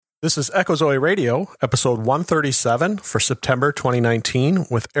This is Echo Zoe Radio, episode 137 for September 2019,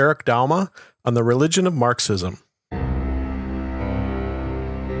 with Eric Douma on the religion of Marxism.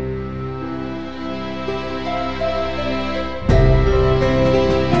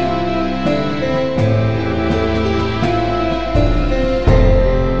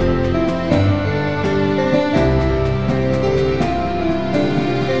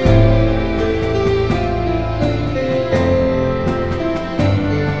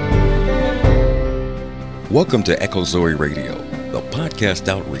 Welcome to Echo Zoe Radio, the podcast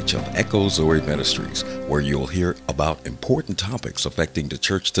outreach of Echo Zoe Ministries, where you'll hear about important topics affecting the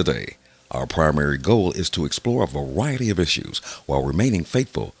church today. Our primary goal is to explore a variety of issues while remaining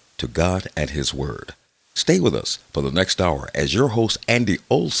faithful to God and His Word. Stay with us for the next hour as your host, Andy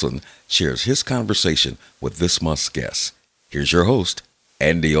Olson, shares his conversation with this month's guest. Here's your host,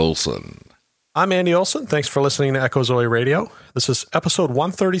 Andy Olson. I'm Andy Olson. Thanks for listening to Echo Zoe Radio. This is episode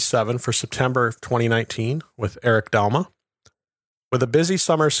 137 for September 2019 with Eric Douma. With a busy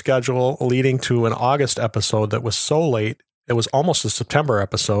summer schedule leading to an August episode that was so late, it was almost a September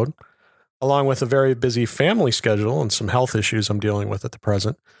episode, along with a very busy family schedule and some health issues I'm dealing with at the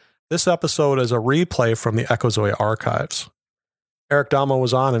present, this episode is a replay from the Echo Zoe archives. Eric Douma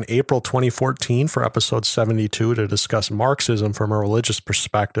was on in April 2014 for episode 72 to discuss Marxism from a religious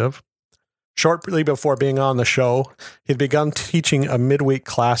perspective. Shortly before being on the show, he'd begun teaching a midweek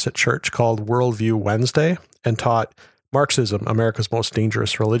class at church called Worldview Wednesday and taught Marxism, America's Most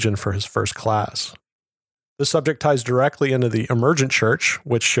Dangerous Religion, for his first class. This subject ties directly into the Emergent Church,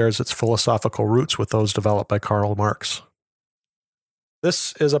 which shares its philosophical roots with those developed by Karl Marx.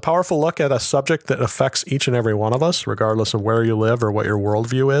 This is a powerful look at a subject that affects each and every one of us, regardless of where you live or what your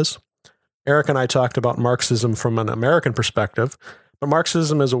worldview is. Eric and I talked about Marxism from an American perspective, but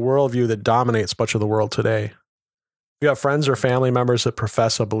Marxism is a worldview that dominates much of the world today. If you have friends or family members that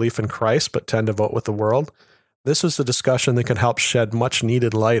profess a belief in Christ but tend to vote with the world, this is a discussion that can help shed much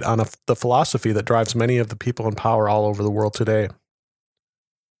needed light on the philosophy that drives many of the people in power all over the world today.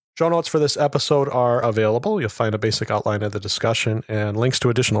 Show notes for this episode are available. You'll find a basic outline of the discussion and links to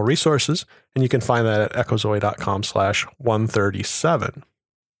additional resources, and you can find that at echozoe.com/137.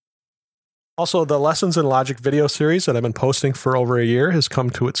 Also, the Lessons in Logic video series that I've been posting for over a year has come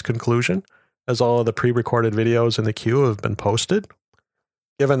to its conclusion, as all of the pre-recorded videos in the queue have been posted.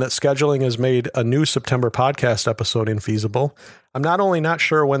 Given that scheduling has made a new September podcast episode infeasible, I'm not only not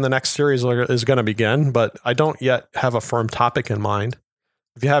sure when the next series is going to begin, but I don't yet have a firm topic in mind.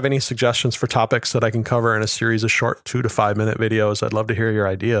 If you have any suggestions for topics that I can cover in a series of short 2 to 5 minute videos, I'd love to hear your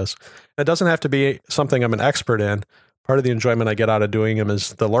ideas. It doesn't have to be something I'm an expert in. Part of the enjoyment I get out of doing them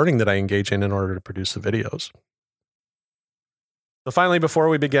is the learning that I engage in order to produce the videos. So finally, before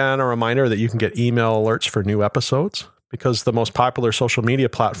we begin, a reminder that you can get email alerts for new episodes. Because the most popular social media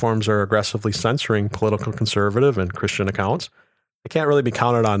platforms are aggressively censoring political conservative and Christian accounts, they can't really be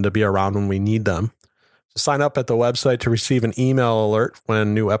counted on to be around when we need them. So sign up at the website to receive an email alert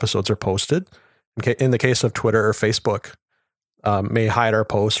when new episodes are posted. In the case of Twitter or Facebook, may hide our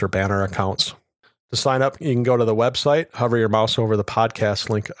posts or ban our accounts. To sign up, you can go to the website, hover your mouse over the podcast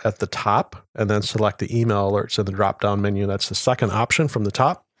link at the top, and then select the email alerts in the drop-down menu. That's the second option from the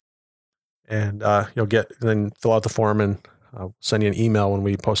top. And then fill out the form and send you an email when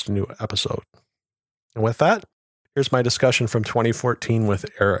we post a new episode. And with that, here's my discussion from 2014 with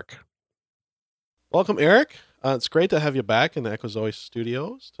Eric. Welcome, Eric. It's great to have you back in the Echo Zoe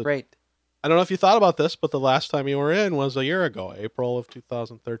studios. Great. I don't know if you thought about this, but the last time you were in was a year ago, April of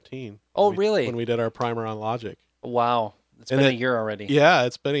 2013. Oh, really? When we did our primer on logic. Wow. It's been a year already. Yeah,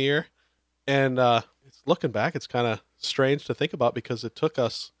 it's been a year. And it's looking back, it's kind of strange to think about because it took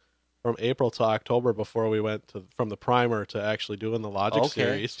us from April to October before we went from the primer to actually doing the logic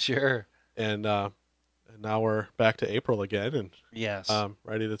series. Sure. And now we're back to April again and yes,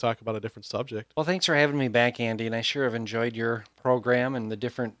 ready to talk about a different subject. Well, thanks for having me back, Andy, and I sure have enjoyed your program and the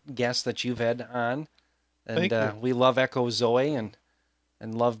different guests that you've had on. And we love Echo Zoe and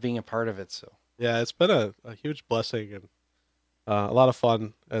love being a part of it. So yeah, it's been a huge blessing and a lot of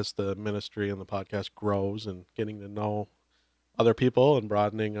fun as the ministry and the podcast grows and getting to know other people and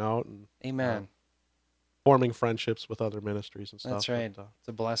broadening out and amen, forming friendships with other ministries and stuff. That's right. It's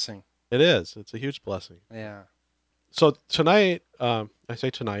a blessing. It is. It's a huge blessing. Yeah. So tonight, I say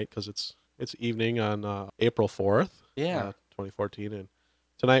tonight because it's evening on April 4th, 2014, and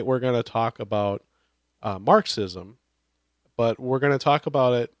tonight we're going to talk about Marxism, but we're going to talk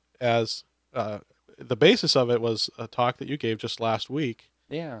about it as the basis of it was a talk that you gave just last week.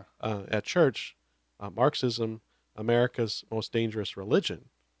 Yeah. At church, Marxism, America's Most Dangerous Religion.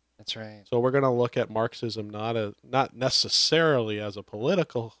 That's right. So we're going to look at Marxism not necessarily as a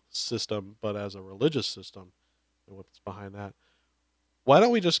political system, but as a religious system and what's behind that. Why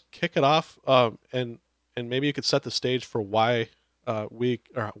don't we just kick it off, and maybe you could set the stage for why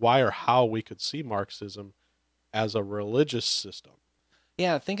or how we could see Marxism as a religious system.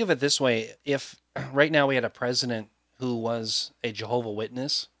 Yeah, think of it this way. If right now we had a president who was a Jehovah's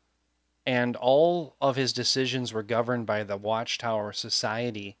Witness, and all of his decisions were governed by the Watchtower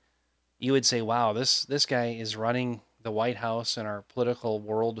Society, you would say, wow, this guy is running the White House and our political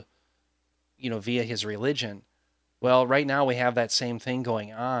world, via his religion. Well, right now we have that same thing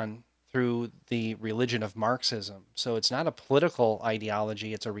going on through the religion of Marxism. So it's not a political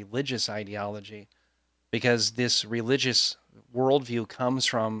ideology, it's a religious ideology, because this religious worldview comes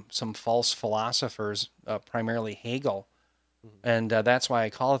from some false philosophers, primarily Hegel. And that's why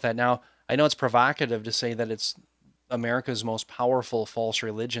I call it that. Now, I know it's provocative to say that it's America's most powerful false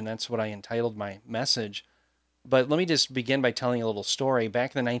religion. That's what I entitled my message. But let me just begin by telling a little story.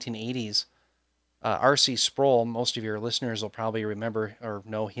 Back in the 1980s, R.C. Sproul, most of your listeners will probably remember or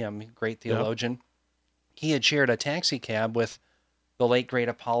know him, great theologian. Yep. He had shared a taxi cab with the late great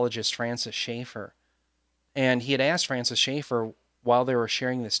apologist Francis Schaeffer. And he had asked Francis Schaeffer, while they were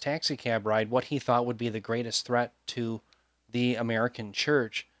sharing this taxi cab ride, what he thought would be the greatest threat to the American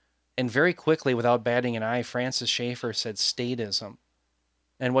church. And very quickly, without batting an eye, Francis Schaeffer said statism.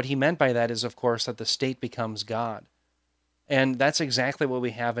 And what he meant by that is, of course, that the state becomes God. And that's exactly what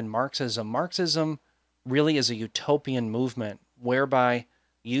we have in Marxism. Marxism really is a utopian movement whereby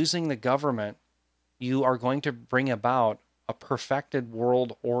using the government, you are going to bring about a perfected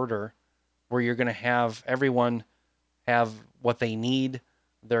world order where you're going to have everyone have what they need.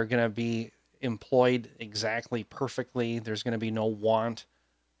 They're going to be employed exactly perfectly. There's going to be no want,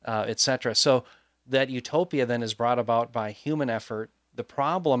 etc. So that utopia then is brought about by human effort. The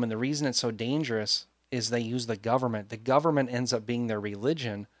problem and the reason it's so dangerous is they use the government. The government ends up being their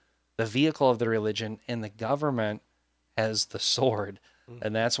religion, the vehicle of the religion, and the government has the sword. Mm-hmm.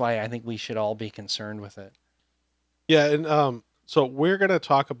 And that's why I think we should all be concerned with it. Yeah, and so we're going to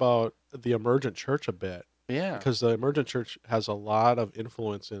talk about the Emergent Church a bit. Yeah. Because the Emergent Church has a lot of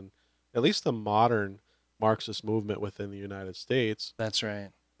influence in at least the modern Marxist movement within the United States. That's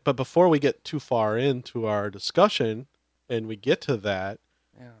right. But before we get too far into our discussion and we get to that,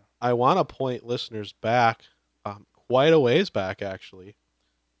 I want to point listeners back, quite a ways back actually,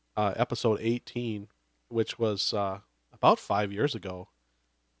 episode 18, which was about 5 years ago,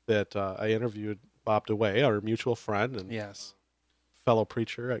 that I interviewed Bob DeWaay, our mutual friend and fellow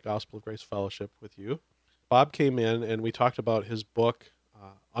preacher at Gospel of Grace Fellowship with you. Bob came in and we talked about his book,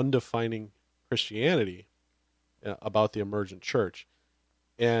 Undefining Christianity, about the Emergent Church.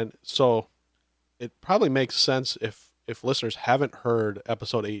 And so it probably makes sense if listeners haven't heard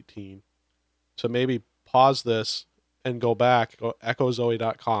episode 18 to maybe pause this and go back, go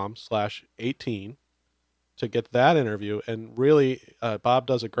echozoe.com/18 to get that interview. And really, Bob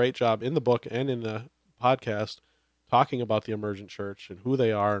does a great job in the book and in the podcast talking about the Emergent Church and who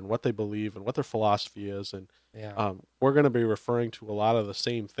they are and what they believe and what their philosophy is. And we're going to be referring to a lot of the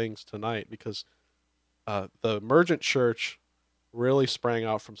same things tonight because the Emergent Church really sprang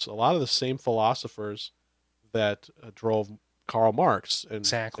out from a lot of the same philosophers that drove Karl Marx and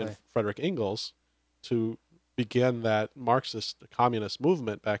Friedrich Engels to begin that Marxist communist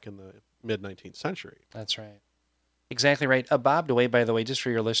movement back in the mid-19th century. That's right. Exactly right. Bob DeWaay, by the way, just for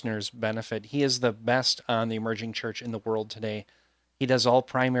your listeners' benefit, he is the best on the emerging church in the world today. He does all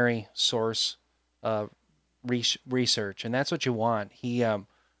primary source research, and that's what you want. He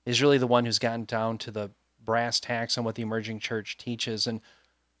is really the one who's gotten down to the brass tacks on what the emerging church teaches, and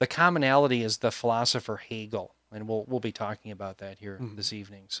the commonality is the philosopher Hegel, and we'll be talking about that here this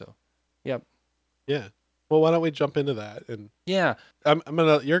evening. So, yep. Yeah. Well, why don't we jump into that? And yeah,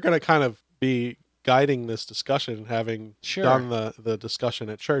 you're gonna kind of be guiding this discussion, having done the discussion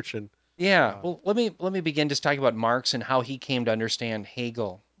at church, and well, let me begin just talking about Marx and how he came to understand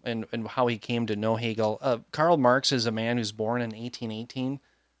Hegel and how he came to know Hegel. Karl Marx is a man who's born in 1818.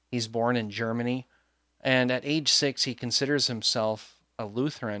 He's born in Germany, and at age 6, he considers himself a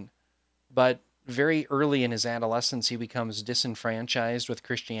Lutheran, but very early in his adolescence, he becomes disenfranchised with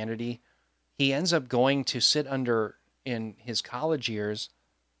Christianity. He ends up going to sit in his college years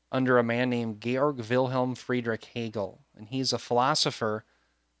under a man named Georg Wilhelm Friedrich Hegel, and he's a philosopher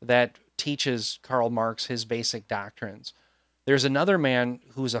that teaches Karl Marx his basic doctrines. There's another man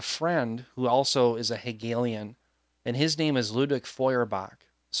who's a friend who also is a Hegelian, and his name is Ludwig Feuerbach.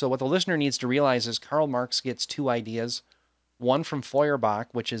 So what the listener needs to realize is Karl Marx gets two ideas, one from Feuerbach,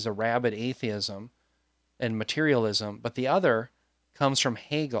 which is a rabid atheism and materialism, but the other comes from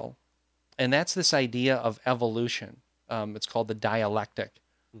Hegel, and that's this idea of evolution. It's called the dialectic.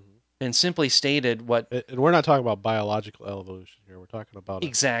 And simply stated, and we're not talking about biological evolution here. We're talking about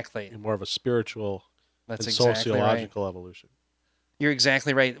more of a spiritual and sociological evolution. You're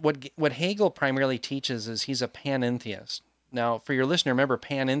exactly right. What Hegel primarily teaches is he's a panentheist. Now, for your listener, remember,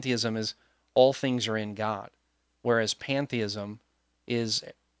 panentheism is all things are in God, whereas pantheism is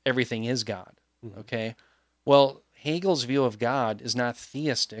everything is God. Okay? Well, Hegel's view of God is not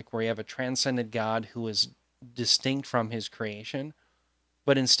theistic, where you have a transcendent God who is distinct from his creation,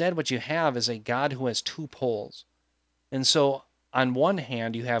 but instead what you have is a God who has two poles. And so on one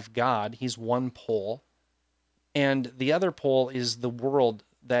hand, you have God, he's one pole, and the other pole is the world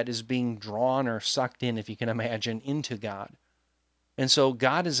that is being drawn or sucked in, if you can imagine, into God. And so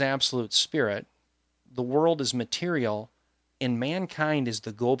God is absolute spirit, the world is material, and mankind is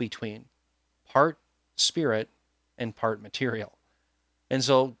the go-between, part spirit and part material. And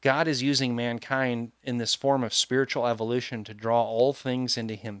so God is using mankind in this form of spiritual evolution to draw all things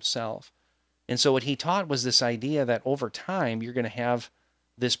into himself. And so what he taught was this idea that over time you're going to have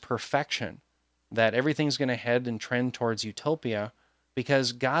this perfection, that everything's going to head and trend towards utopia,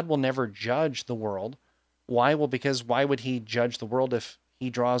 because God will never judge the world. Why? Well, because why would he judge the world if he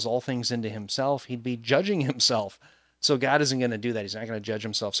draws all things into himself? He'd be judging himself. So God isn't going to do that. He's not going to judge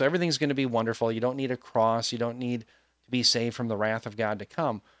himself. So everything's going to be wonderful. You don't need a cross. You don't need to be saved from the wrath of God to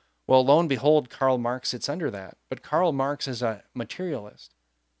come. Well, lo and behold, Karl Marx sits under that. But Karl Marx is a materialist.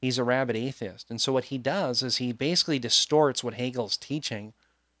 He's a rabid atheist. And so what he does is he basically distorts what Hegel's teaching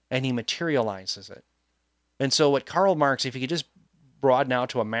and he materializes it. And so what Karl Marx, if you could just broaden out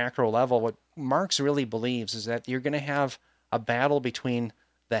to a macro level, what Marx really believes is that you're going to have a battle between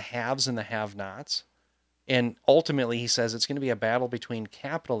the haves and the have-nots. And ultimately, he says it's going to be a battle between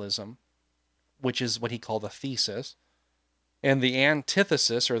capitalism, which is what he called the thesis, and the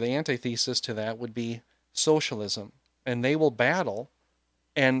antithesis or the antithesis to that would be socialism. And they will battle,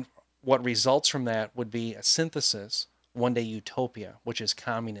 and what results from that would be a synthesis, one day utopia, which is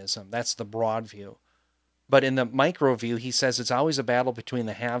communism. That's the broad view. But in the micro view, he says it's always a battle between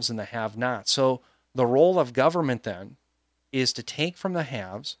the haves and the have-nots. So the role of government then is to take from the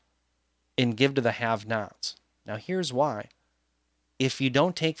haves and give to the have-nots. Now here's why. If you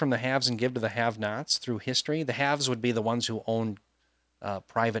don't take from the haves and give to the have-nots through history, the haves would be the ones who own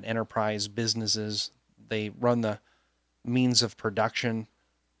private enterprise businesses. They run the means of production.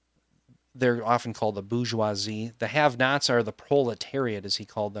 They're often called the bourgeoisie. The have-nots are the proletariat, as he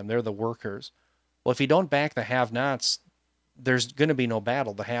called them. They're the workers. Well, if you don't back the have-nots, there's going to be no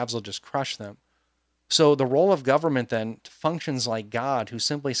battle. The haves will just crush them. So the role of government then functions like God, who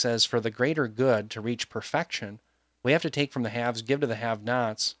simply says, for the greater good, to reach perfection, we have to take from the haves, give to the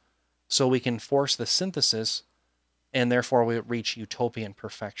have-nots, so we can force the synthesis, and therefore we reach utopian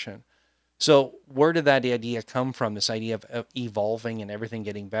perfection. So where did that idea come from, this idea of evolving and everything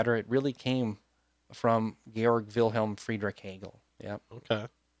getting better? It really came from Georg, Wilhelm, Friedrich, Hegel. Yeah. Okay.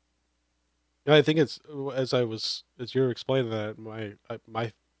 Yeah, I think it's, as you were explaining that,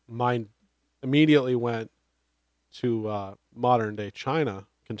 my mind immediately went to modern day China,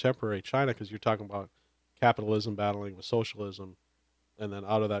 contemporary China, because you're talking about capitalism battling with socialism, and then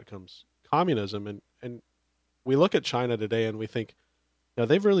out of that comes communism. And we look at China today and we think,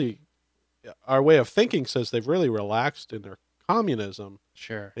 they've really, our way of thinking says they've really relaxed in their communism.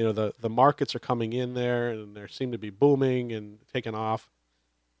 Sure. The markets are coming in there and they seem to be booming and taking off,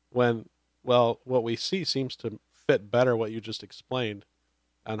 when, well, what we see seems to fit better what you just explained,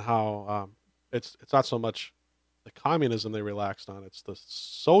 and how it's not so much the communism they relaxed on, it's the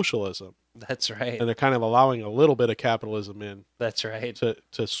socialism. That's right. And they're kind of allowing a little bit of capitalism in. That's right.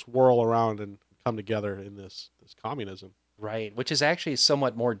 To swirl around and come together in this communism. Right, which is actually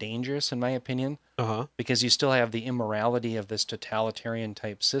somewhat more dangerous in my opinion, because you still have the immorality of this totalitarian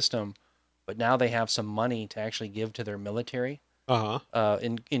type system, but now they have some money to actually give to their military.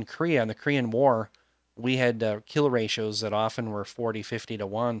 In Korea, in the Korean War, we had kill ratios that often were 40, 50 to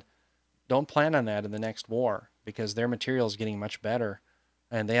 1. Don't plan on that in the next war, because their material is getting much better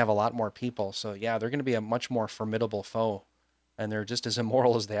and they have a lot more people. So yeah, they're going to be a much more formidable foe, and they're just as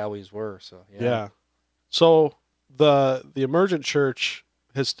immoral as they always were. So yeah. So the Emergent Church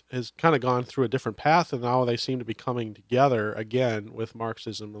has kind of gone through a different path, and now they seem to be coming together again with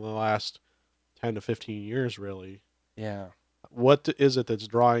Marxism in the last 10 to 15 years, really. Yeah. What is it that's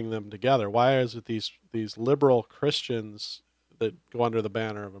drawing them together? Why is it these liberal Christians that go under the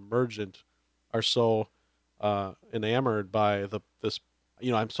banner of Emergent are so enamored by this?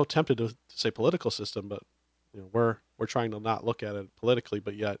 I'm so tempted to say political system, but we're trying to not look at it politically,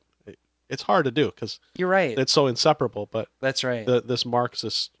 but yet it's hard to do because You're right. it's so inseparable. But That's right. this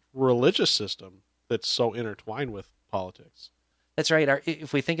Marxist religious system that's so intertwined with politics. That's right.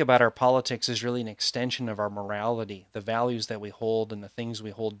 If we think about our politics is really an extension of our morality, the values that we hold and the things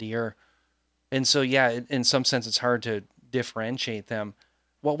we hold dear. And so, yeah, in some sense, it's hard to differentiate them.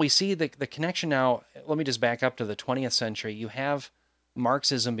 What we see, the connection now, let me just back up to the 20th century. You have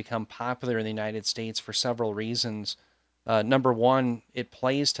Marxism become popular in the United States for several reasons. Number one, it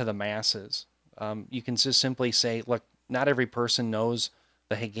plays to the masses. You can just simply say, look, not every person knows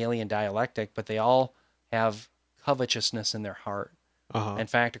the Hegelian dialectic, but they all have covetousness in their heart. In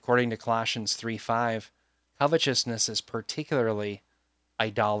fact, according to Colossians 3:5, covetousness is particularly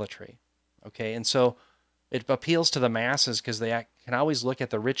idolatry. Okay, and so it appeals to the masses because they can always look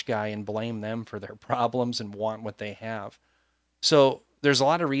at the rich guy and blame them for their problems and want what they have. So there's a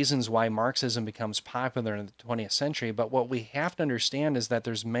lot of reasons why Marxism becomes popular in the 20th century, but what we have to understand is that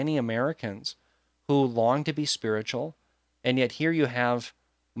there's many Americans who long to be spiritual, and yet here you have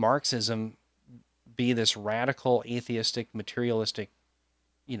Marxism be this radical, atheistic, materialistic,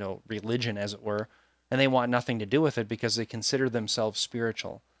 religion, as it were, and they want nothing to do with it because they consider themselves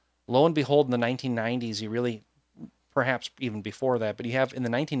spiritual. Lo and behold, in the 1990s, you really, perhaps even before that, but you have in the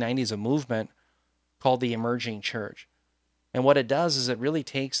 1990s a movement called the Emerging Church. And what it does is it really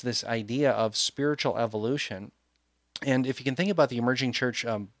takes this idea of spiritual evolution. And if you can think about the Emerging Church,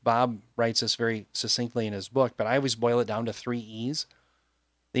 Bob writes this very succinctly in his book, but I always boil it down to 3 E's.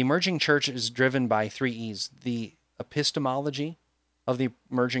 The Emerging Church is driven by 3 E's. The epistemology of the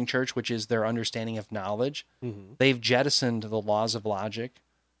Emerging Church, which is their understanding of knowledge. Mm-hmm. They've jettisoned the laws of logic.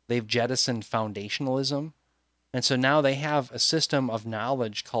 They've jettisoned foundationalism. And so now they have a system of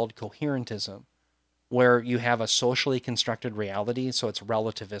knowledge called coherentism, where you have a socially constructed reality, so it's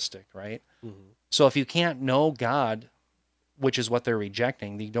relativistic, right? Mm-hmm. So if you can't know God, which is what they're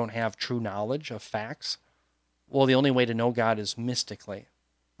rejecting, you don't have true knowledge of facts, well, the only way to know God is mystically,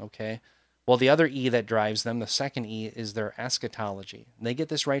 okay? Well, the other E that drives them, the second E, is their eschatology. And they get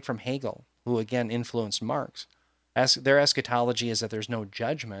this right from Hegel, who again influenced Marx. Their eschatology is that there's no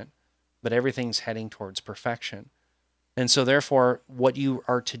judgment, but everything's heading towards perfection. And so therefore, what you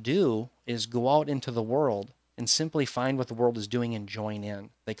are to do is go out into the world and simply find what the world is doing and join in.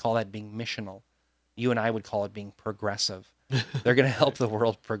 They call that being missional. You and I would call it being progressive. They're going to help the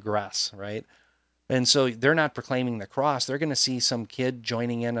world progress, right? And so they're not proclaiming the cross. They're going to see some kid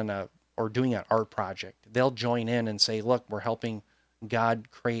joining in or doing an art project. They'll join in and say, look, we're helping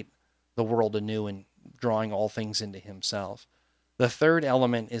God create the world anew and drawing all things into himself. The third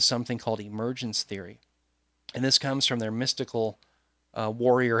element is something called Emergence Theory. And this comes from their mystical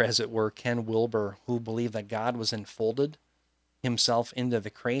warrior, as it were, Ken Wilber, who believed that God was enfolded himself into the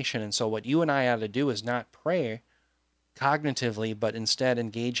creation. And so what you and I ought to do is not pray cognitively, but instead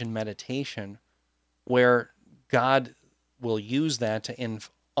engage in meditation, where God will use that to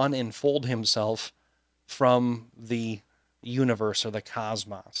unenfold himself from the universe or the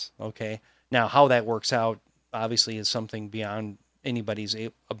cosmos, okay? Now, how that works out, obviously, is something beyond anybody's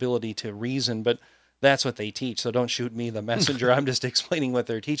ability to reason, but that's what they teach. So don't shoot me, the messenger. I'm just explaining what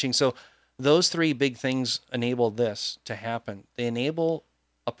they're teaching. So those 3 big things enable this to happen. They enable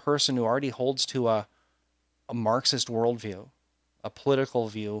a person who already holds to a Marxist worldview, a political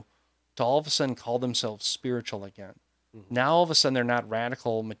view, to all of a sudden call themselves spiritual again. Mm-hmm. Now, all of a sudden, they're not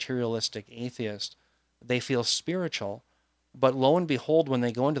radical, materialistic atheists. They feel spiritual. But lo and behold, when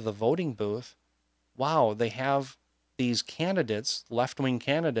they go into the voting booth, wow, they have these candidates, left-wing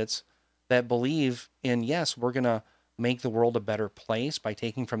candidates, that believe in, yes, we're going to make the world a better place by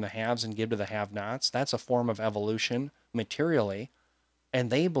taking from the haves and give to the have-nots. That's a form of evolution materially. And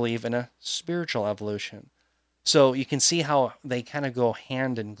they believe in a spiritual evolution. So you can see how they kind of go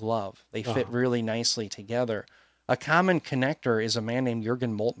hand in glove. They fit really nicely together. A common connector is a man named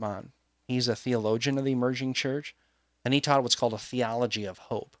Yergen Moltman. He's a theologian of the Emerging Church, and he taught what's called a theology of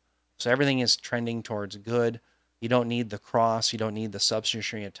hope. So everything is trending towards good. You don't need the cross. You don't need the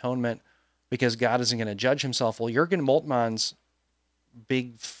substitutionary atonement because God isn't going to judge himself. Well, Yergen Moltman's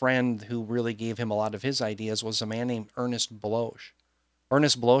big friend who really gave him a lot of his ideas was a man named Ernest Bloch.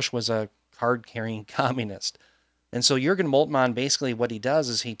 Ernest Bloch was a card-carrying communist. And so Yergen Moltman, basically what he does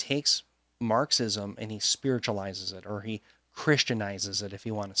is he takes Marxism and he spiritualizes it, or he Christianizes it, if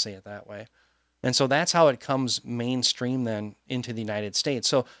you want to say it that way. And so that's how it comes mainstream then into the United States.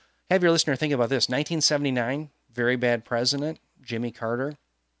 So have your listener think about this. 1979, very bad president, Jimmy Carter.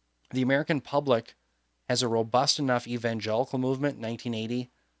 The American public has a robust enough evangelical movement, 1980.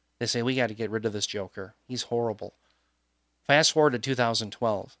 They say, we got to get rid of this joker. He's horrible. Fast forward to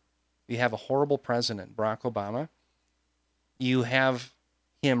 2012. You have a horrible president, Barack Obama.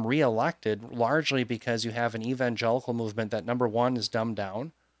 him reelected, largely because you have an evangelical movement that, number one, is dumbed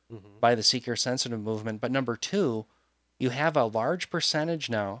down by the seeker-sensitive movement, but number two, you have a large percentage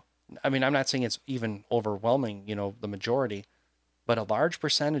now. I mean, I'm not saying it's even overwhelming, the majority, but a large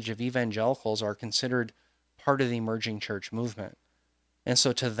percentage of evangelicals are considered part of the emerging church movement. And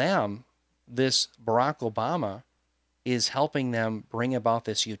so to them, this Barack Obama is helping them bring about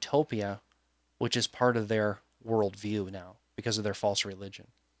this utopia, which is part of their worldview now because of their false religion.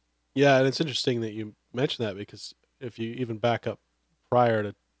 Yeah, and it's interesting that you mentioned that, because if you even back up prior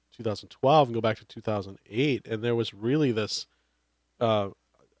to 2012 and go back to 2008, and there was really this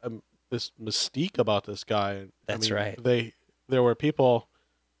this mystique about this guy. That's right. There were people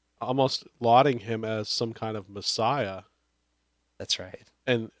almost lauding him as some kind of messiah. That's right.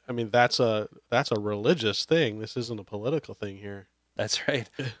 And I mean, that's a religious thing. This isn't a political thing here. That's right.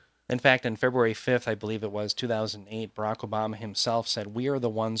 In fact, on February 5th, I believe it was 2008, Barack Obama himself said, "We are the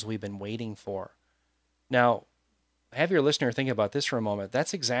ones we've been waiting for." Now, have your listener think about this for a moment.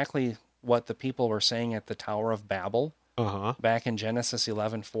 That's exactly what the people were saying at the Tower of Babel back in Genesis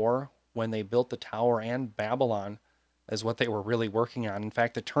 11:4, when they built the tower, and Babylon is what they were really working on. In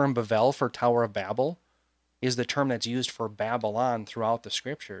fact, the term Bavel for Tower of Babel is the term that's used for Babylon throughout the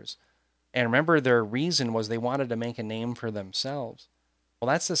scriptures. And remember, their reason was they wanted to make a name for themselves. Well,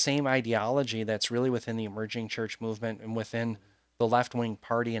 that's the same ideology that's really within the emerging church movement and within the left-wing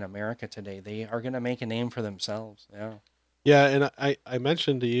party in America today. They are going to make a name for themselves. Yeah. Yeah, and I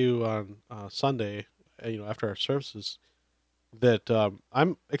mentioned to you on Sunday, after our services, that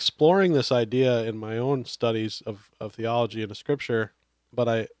I'm exploring this idea in my own studies of theology and of Scripture,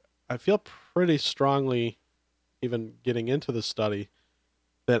 but I feel pretty strongly, even getting into the study,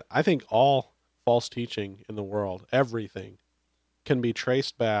 that I think all false teaching in the world, everything, can be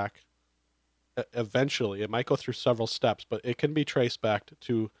traced back eventually. It might go through several steps, but it can be traced back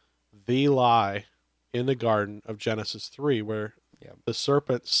to the lie in the garden of Genesis 3, where the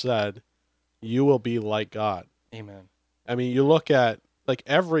serpent said, "You will be like God." Amen. I mean, you look at, like,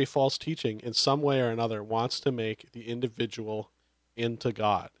 every false teaching in some way or another wants to make the individual into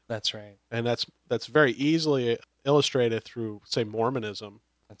God. That's right. And that's very easily illustrated through, say, Mormonism,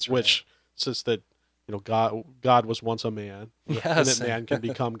 That's right. which says that God was once a man, Yes. and that man can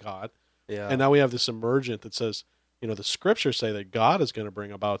become God. Yeah. And now we have this emergent that says, the scriptures say that God is going to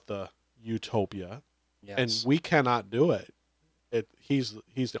bring about the utopia, Yes. and we cannot do it. He's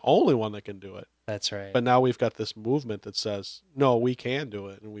the only one that can do it. That's right. But now we've got this movement that says, no, we can do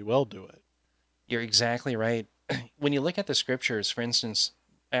it, and we will do it. You're exactly right. When you look at the scriptures, for instance,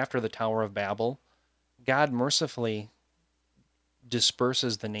 after the Tower of Babel, God mercifully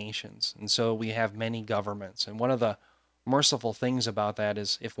disperses the nations. And so we have many governments. And one of the merciful things about that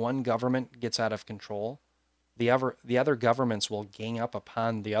is if one government gets out of control, the other governments will gang up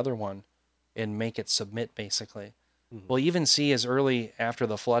upon the other one and make it submit, basically. Mm-hmm. We'll even see as early after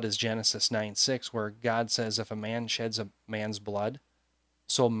the flood as Genesis 9:6, where God says, if a man sheds a man's blood,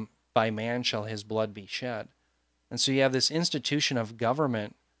 so by man shall his blood be shed. And so you have this institution of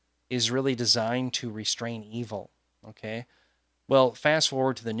government is really designed to restrain evil, okay? Well, fast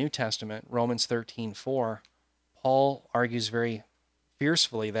forward to the New Testament, Romans 13:4, Paul argues very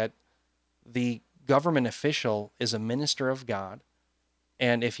fiercely that the government official is a minister of God,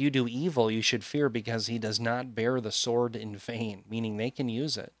 and if you do evil, you should fear because he does not bear the sword in vain, meaning they can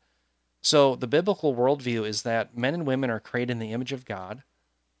use it. So the biblical worldview is that men and women are created in the image of God.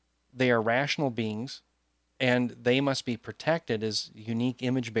 They are rational beings, and they must be protected as unique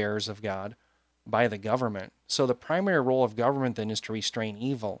image bearers of God by the government. So the primary role of government then is to restrain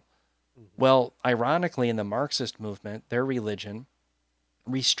evil. Mm-hmm. Well, ironically, in the Marxist movement, their religion,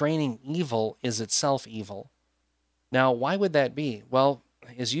 restraining evil is itself evil. Now, why would that be? Well,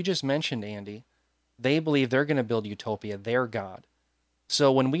 as you just mentioned, Andy, they believe they're going to build utopia, their God.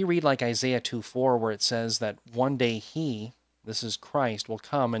 So when we read like Isaiah 2:4, where it says that one day he, this is Christ, will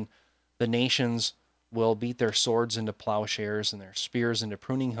come and the nations will beat their swords into plowshares and their spears into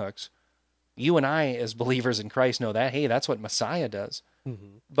pruning hooks, you and I, as believers in Christ, know that, hey, that's what Messiah does.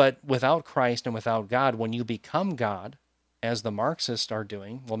 Mm-hmm. But without Christ and without God, when you become God, as the Marxists are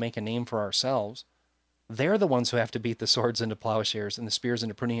doing, we'll make a name for ourselves, they're the ones who have to beat the swords into plowshares and the spears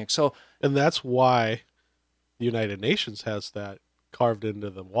into pruning hooks. So, and that's why the United Nations has that carved into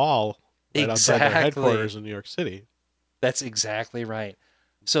the wall right outside their headquarters in New York City. That's exactly right.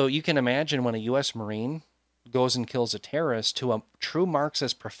 So you can imagine when a U.S. Marine goes and kills a terrorist, to a true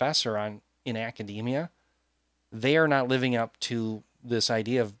Marxist professor in academia, they are not living up to this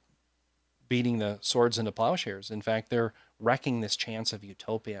idea of beating the swords into plowshares. In fact, they're wrecking this chance of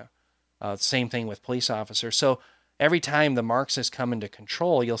utopia. Same thing with police officers. So every time the Marxists come into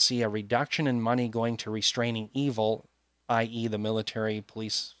control, you'll see a reduction in money going to restraining evil, i.e. the military,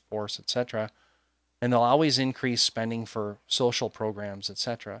 police force, etc., and they'll always increase spending for social programs,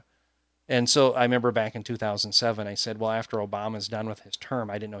 etc. And so I remember back in 2007, I said, well, after Obama's done with his term,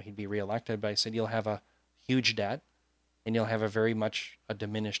 I didn't know he'd be reelected, but I said, you'll have a huge debt, and you'll have a very much a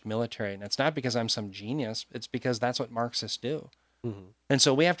diminished military. And it's not because I'm some genius, it's because that's what Marxists do. Mm-hmm. And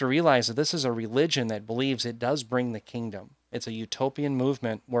so we have to realize that this is a religion that believes it does bring the kingdom. It's a utopian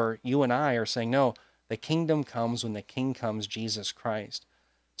movement where you and I are saying, no, the kingdom comes when the king comes, Jesus Christ.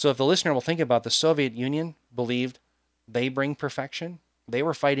 So if the listener will think about, the Soviet Union believed they bring perfection. They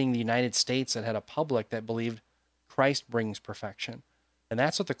were fighting the United States that had a public that believed Christ brings perfection. And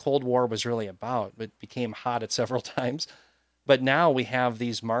that's what the Cold War was really about. It became hot at several times. But now we have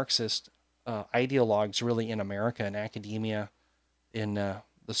these Marxist ideologues really in America, in academia, in the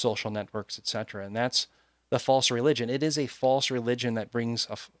social networks, etc. And that's the false religion. It is a false religion that brings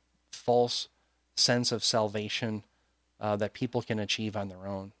a false sense of salvation that people can achieve on their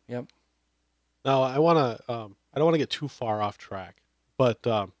own. Yep. Now, I don't want to get too far off track, but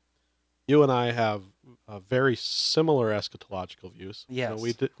you and I have very similar eschatological views. Yes.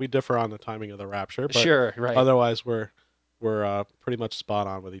 We differ on the timing of the rapture, but sure, right. Otherwise we're pretty much spot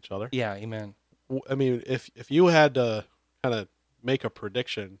on with each other. Yeah, amen. I mean, if you had to kind of make a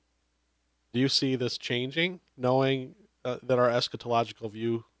prediction, do you see this changing, knowing that our eschatological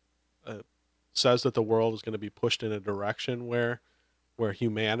view says that the world is going to be pushed in a direction where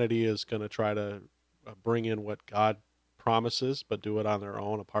humanity is going to try to bring in what God promises, but do it on their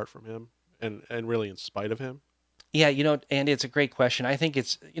own apart from him and really in spite of him? Yeah, Andy, it's a great question. I think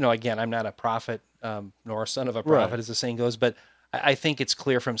it's, again, I'm not a prophet nor a son of a prophet, Right. as the saying goes, but I think it's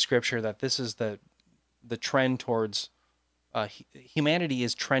clear from Scripture that this is the trend towards, humanity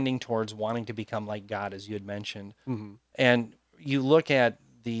is trending towards wanting to become like God, as you had mentioned. Mm-hmm. And you look at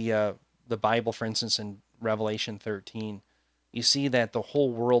the Bible, for instance, in Revelation 13, you see that the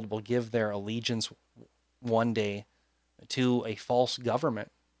whole world will give their allegiance one day to a false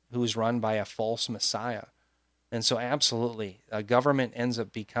government who is run by a false Messiah. And so absolutely, a government ends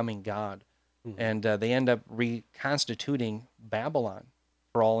up becoming God. Mm-hmm. And they end up reconstituting Babylon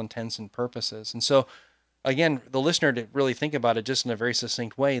for all intents and purposes. And so, again, the listener to really think about it just in a very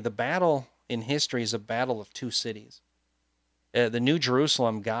succinct way, the battle in history is a battle of two cities. The New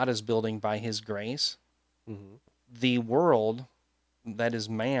Jerusalem, God is building by his grace. Mm-hmm. The world, that is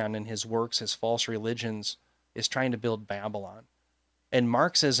man and his works, his false religions, is trying to build Babylon. And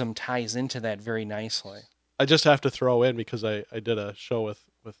Marxism ties into that very nicely. I just have to throw in, because I did a show with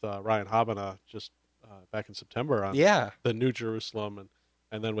Ryan Habana just back in September on the New Jerusalem,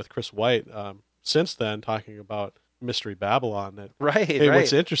 and then with Chris White since then, talking about Mystery Babylon. That, right.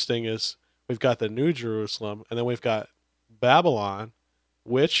 What's interesting is we've got the New Jerusalem, and then we've got Babylon,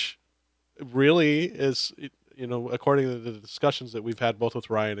 which really is, according to the discussions that we've had both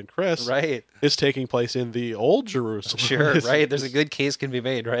with Ryan and Chris, right, is taking place in the Old Jerusalem. Sure, right. There's a good case can be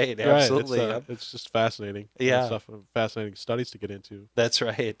made, right? Absolutely. Right. It's just fascinating. Yeah. Fascinating studies to get into. That's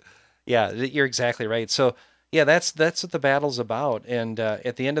right. Yeah, you're exactly right. So, yeah, that's what the battle's about. And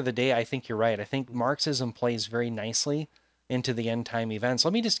at the end of the day, I think you're right. I think Marxism plays very nicely into the end time events.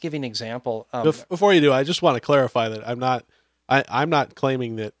 Let me just give you an example. Before you do, I just want to clarify that I'm not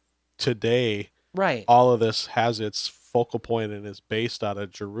claiming that today, right, all of this has its focal point and is based out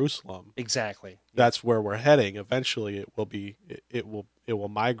of Jerusalem. Exactly. That's where we're heading. Eventually, it will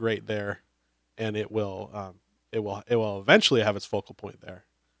migrate there, and it will eventually have its focal point there.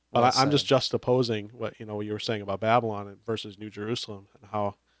 But Well I'm just said. juxtaposing what you were saying about Babylon versus New Jerusalem, and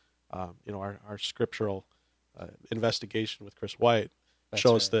how our scriptural investigation with Chris White That's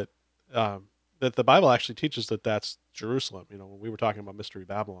shows right. that the Bible actually teaches that that's Jerusalem. When we were talking about Mystery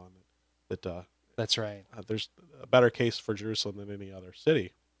Babylon, that That's right. there's a better case for Jerusalem than any other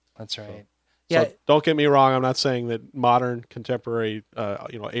city. That's right. So don't get me wrong. I'm not saying that modern, contemporary,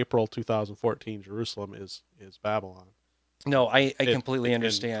 April 2014 Jerusalem is Babylon. No, I completely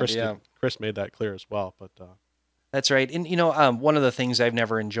understand. Chris made that clear as well. But that's right. And one of the things I've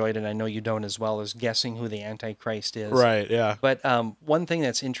never enjoyed, and I know you don't as well, is guessing who the Antichrist is. right, yeah, But one thing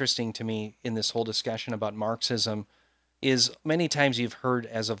that's interesting to me in this whole discussion about Marxism is many times you've heard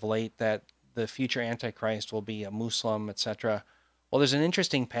as of late that the future Antichrist will be a Muslim, etc. Well, there's an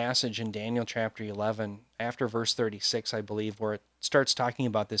interesting passage in Daniel chapter 11, after verse 36, I believe, where it starts talking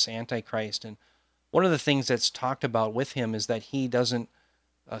about this Antichrist. And one of the things that's talked about with him is that he doesn't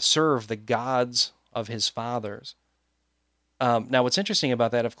serve the gods of his fathers. Now, what's interesting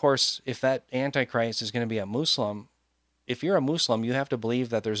about that, of course, if that Antichrist is going to be a Muslim, if you're a Muslim, you have to believe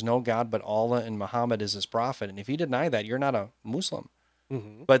that there's no God but Allah and Muhammad is his prophet. And if you deny that, you're not a Muslim.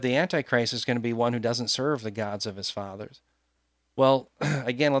 Mm-hmm. But the Antichrist is going to be one who doesn't serve the gods of his fathers. Well,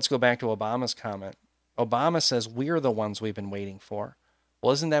 again, let's go back to Obama's comment. Obama says we're the ones we've been waiting for.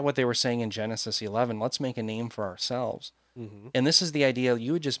 Well, isn't that what they were saying in Genesis 11? Let's make a name for ourselves. Mm-hmm. And this is the idea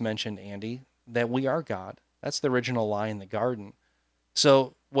you had just mentioned, Andy, that we are God. That's the original lie in the garden.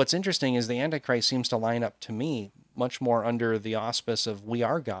 So what's interesting is the Antichrist seems to line up, to me, much more under the auspice of we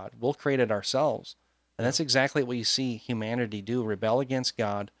are God. We'll create it ourselves. And that's exactly what you see humanity do, rebel against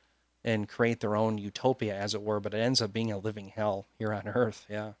God and create their own utopia, as it were, but it ends up being a living hell here on earth.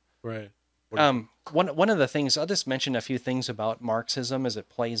 Yeah. Right. One of the things, I'll just mention a few things about Marxism as it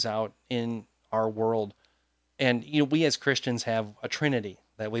plays out in our world. And we as Christians have a trinity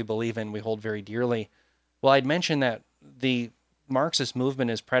that we believe in, we hold very dearly. Well, I'd mentioned that the Marxist movement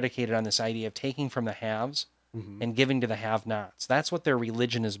is predicated on this idea of taking from the haves and giving to the have-nots. That's what their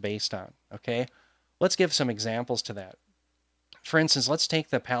religion is based on, okay? Let's give some examples to that. For instance, let's take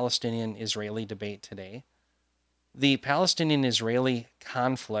the Palestinian-Israeli debate today. The Palestinian-Israeli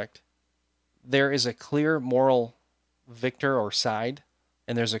conflict, there is a clear moral victor or side,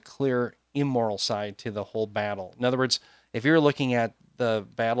 and there's a clear immoral side to the whole battle. In other words, if you're looking at the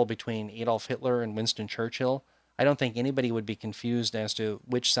battle between Adolf Hitler and Winston Churchill, I don't think anybody would be confused as to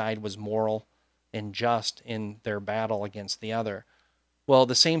which side was moral and just in their battle against the other. Well,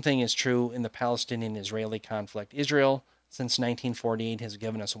 the same thing is true in the Palestinian-Israeli conflict. Israel, since 1948, has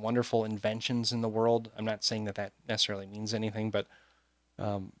given us wonderful inventions in the world. I'm not saying that that necessarily means anything, but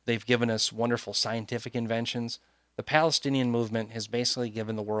they've given us wonderful scientific inventions. The Palestinian movement has basically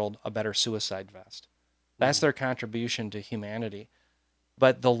given the world a better suicide vest. That's their contribution to humanity.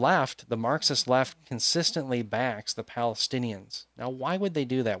 But the left, the Marxist left, consistently backs the Palestinians. Now, why would they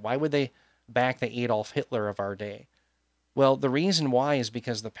do that? Why would they back the Adolf Hitler of our day? Well, the reason why is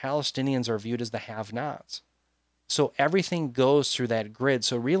because the Palestinians are viewed as the have-nots. So everything goes through that grid.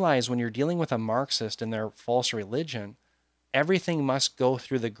 So realize when you're dealing with a Marxist and their false religion, everything must go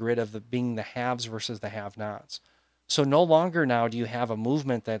through the grid of being the haves versus the have-nots. So no longer now do you have a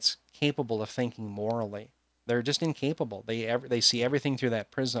movement that's capable of thinking morally. They're just incapable. They see everything through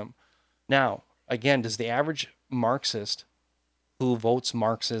that prism. Now, again, does the average Marxist who votes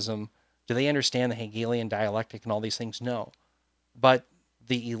Marxism, do they understand the Hegelian dialectic and all these things? No. But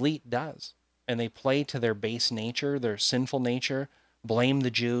the elite does. And they play to their base nature, their sinful nature, blame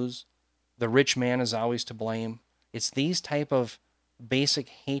the Jews. The rich man is always to blame. It's these type of basic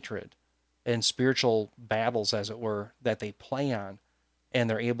hatred and spiritual battles, as it were, that they play on, and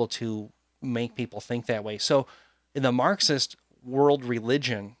they're able to make people think that way. So in the Marxist world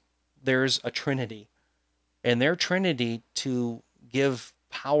religion, there's a trinity. And their trinity to give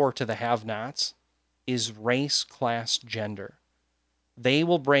power to the have-nots is race, class, gender. They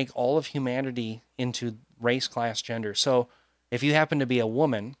will break all of humanity into race, class, gender. So if you happen to be a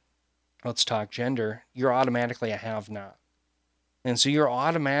woman, let's talk gender, you're automatically a have-not. And so you're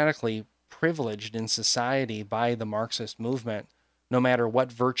automatically privileged in society by the Marxist movement, no matter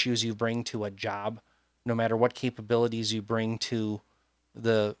what virtues you bring to a job, no matter what capabilities you bring to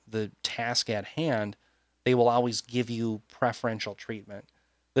the task at hand, they will always give you preferential treatment.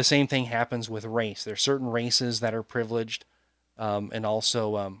 The same thing happens with race. There's certain races that are privileged, and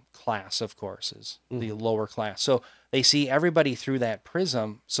also class, of course, is the lower class. So they see everybody through that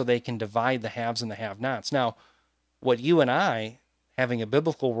prism so they can divide the haves and the have-nots. Now, what you and I, having a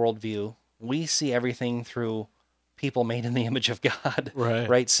biblical worldview, we see everything through people made in the image of God,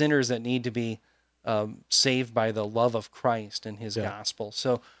 right? Sinners that need to be saved by the love of Christ and his gospel.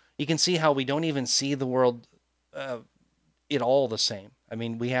 So you can see how we don't even see the world at all the same. I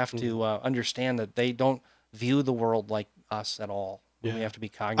mean, we have to understand that they don't view the world like us at all. Yeah. We have to be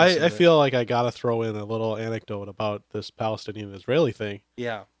cognizant. I feel like I got to throw in a little anecdote about this Palestinian-Israeli thing.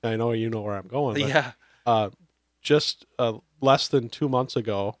 Yeah. I know you know where I'm going. But, yeah. Just less than 2 months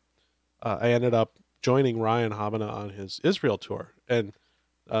ago, I ended up joining Ryan Habana on his Israel tour. And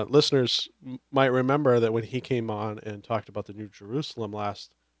listeners might remember that when he came on and talked about the New Jerusalem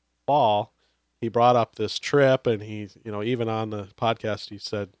last fall, he brought up this trip, and he, even on the podcast, he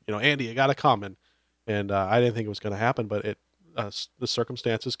said, Andy, you got to come. And I didn't think it was going to happen, but the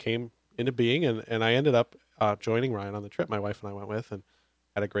circumstances came into being, and I ended up joining Ryan on the trip my wife and I went with, and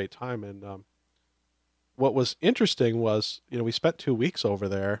had a great time. And what was interesting was, we spent 2 weeks over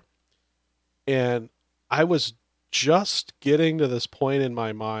there, and I was just getting to this point in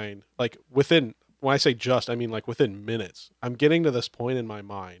my mind, like when I say just, I mean like within minutes, I'm getting to this point in my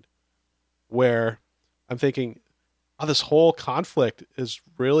mind where I'm thinking, this whole conflict is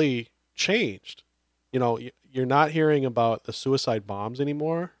really changed. you're not hearing about the suicide bombs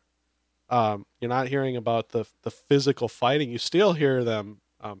anymore. You're not hearing about the physical fighting. You still hear them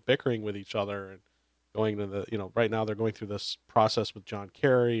bickering with each other and going to the, right now they're going through this process with John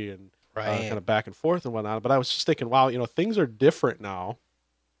Kerry and kind of back and forth and whatnot. But I was just thinking, wow, things are different now.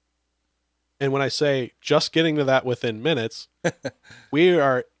 And when I say just getting to that within minutes, we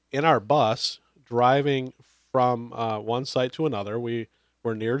are in our bus driving from one site to another. We're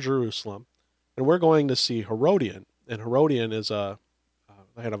near Jerusalem, and we're going to see Herodian. And Herodian is a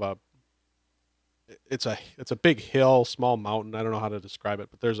it's a big hill, small mountain. I don't know how to describe it,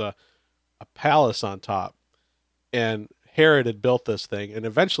 but there's a palace on top. And Herod had built this thing, and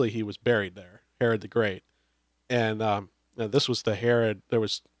eventually he was buried there, Herod the Great. And this was the Herod. There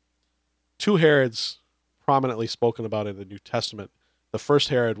was two Herods prominently spoken about in the New Testament. The first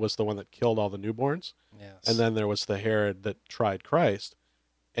Herod was the one that killed all the newborns. Yes. And then there was the Herod that tried Christ.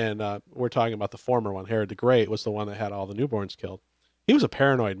 And we're talking about the former one. Herod the Great was the one that had all the newborns killed. He was a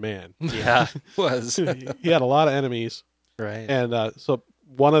paranoid man. Yeah, he was. He had a lot of enemies. Right. And so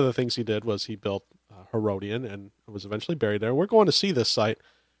one of the things he did was he built Herodian and was eventually buried there. We're going to see this site.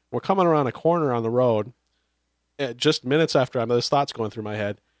 We're coming around a corner on the road. Just minutes after this thought's going through my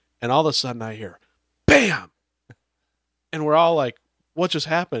head. And all of a sudden I hear, bam! And we're all like, what just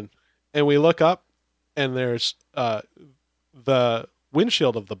happened? And we look up, and there's the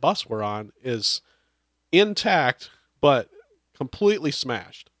windshield of the bus we're on is intact, but completely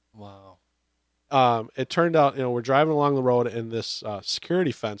smashed. Wow. It turned out, we're driving along the road, and this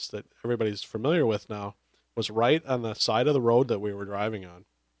security fence that everybody's familiar with now was right on the side of the road that we were driving on.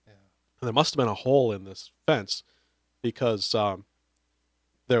 Yeah. And there must have been a hole in this fence because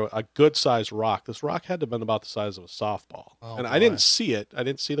there a good-sized rock. This rock had to have been about the size of a softball. Oh, and boy. I didn't see it. I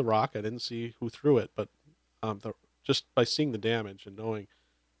didn't see the rock. I didn't see who threw it. But just by seeing the damage and knowing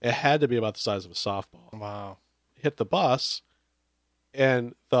it had to be about the size of a softball. Wow. Hit the bus,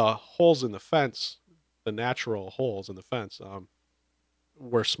 and the holes in the fence, the natural holes in the fence,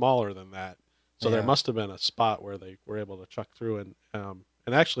 were smaller than that. So there must have been a spot where they were able to chuck through. And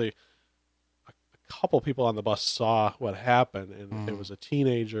actually, a couple people on the bus saw what happened, and it was a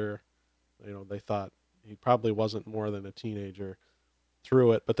teenager. They thought he probably wasn't more than a teenager,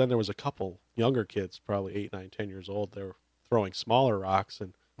 threw it. But then there was a couple younger kids, probably 8, 9, 10 years old. They were throwing smaller rocks,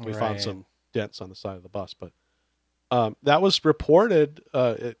 and we found some dents on the side of the bus. But that was reported.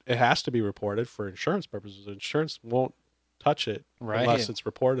 It has to be reported for insurance purposes. Insurance won't touch it unless it's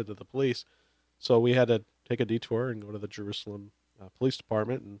reported to the police. So we had to take a detour and go to the Jerusalem Police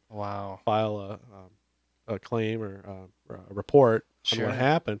Department and file a claim or a report on what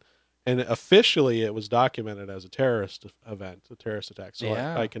happened. And officially, it was documented as a terrorist event, a terrorist attack. So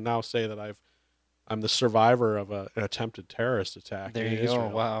I can now say that I'm the survivor of an attempted terrorist attack in Israel.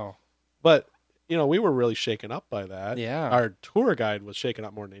 Go. Wow. But we were really shaken up by that. Yeah. Our tour guide was shaken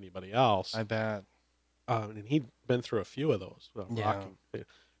up more than anybody else. I bet. And he'd been through a few of those. Rocking.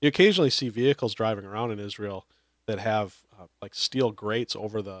 You occasionally see vehicles driving around in Israel that have like steel grates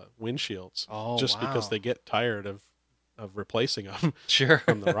over the windshields, because they get tired of replacing them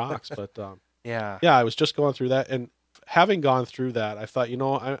from the rocks. But I was just going through that, and having gone through that, I thought,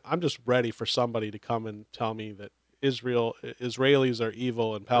 I'm just ready for somebody to come and tell me that Israelis are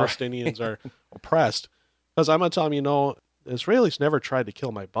evil and Palestinians are oppressed, because I'm going to tell them, Israelis never tried to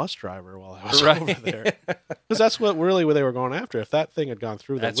kill my bus driver while I was over there, because that's what they were going after. If that thing had gone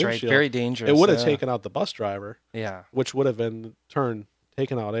through the windshield, very dangerous. It would have taken out the bus driver, which would have in turn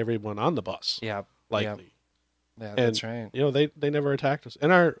taken out everyone on the bus, likely. Yeah, that's right. They never attacked us,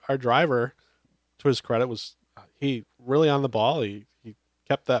 and our driver, to his credit, was he really on the ball. He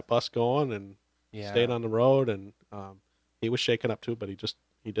kept that bus going and stayed on the road, and he was shaken up too, but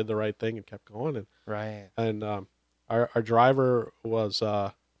he did the right thing and kept going. And Our driver was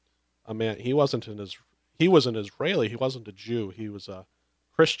a man. He was an Israeli. He wasn't a Jew. He was a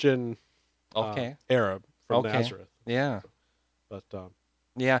Christian Arab from Nazareth. Yeah. But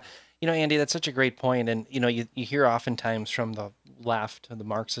Andy, that's such a great point. And you hear oftentimes from the left, the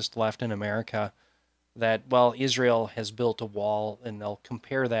Marxist left in America, that Israel has built a wall, and they'll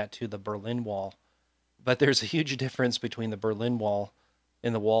compare that to the Berlin Wall. But there's a huge difference between the Berlin Wall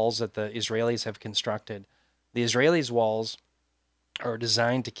and the walls that the Israelis have constructed. The Israelis' walls are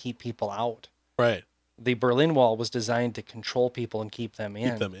designed to keep people out. Right. The Berlin Wall was designed to control people and keep them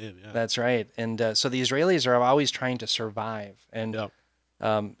in. That's right. And so the Israelis are always trying to survive. And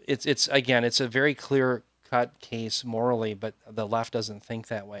it's a very clear-cut case morally, but the left doesn't think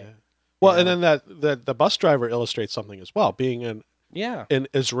that way. Yeah. Well, and then the bus driver illustrates something as well, being an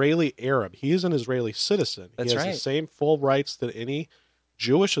Israeli Arab. He is an Israeli citizen. That's he has the same full rights that any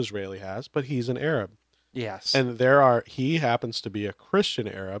Jewish Israeli has, but he's an Arab. Yes. And he happens to be a Christian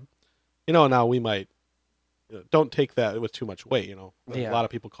Arab. Now we might, don't take that with too much weight, A lot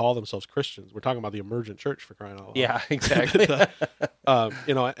of people call themselves Christians. We're talking about the Emergent Church, for crying out loud. Yeah, exactly.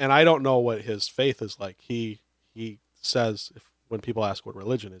 And I don't know what his faith is like. He says, when people ask what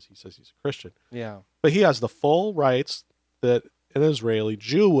religion is, he says he's a Christian. Yeah. But he has the full rights that an Israeli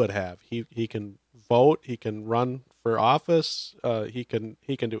Jew would have. He can vote, he can run for office, he can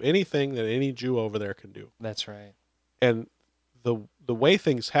do anything that any Jew over there can do. That's right. And the way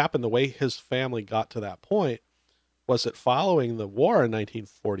things happened, the way his family got to that point, was that following the war in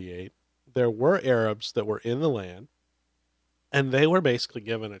 1948, there were Arabs that were in the land, and they were basically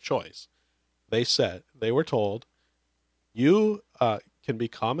given a choice. They were told, you can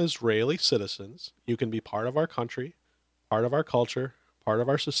become Israeli citizens, you can be part of our country, part of our culture, part of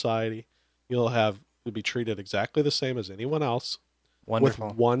our society, you'll be treated exactly the same as anyone else. Wonderful.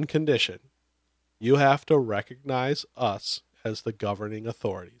 With one condition. You have to recognize us as the governing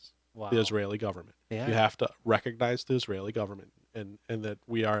authorities, the Israeli government. Yeah. You have to recognize the Israeli government and that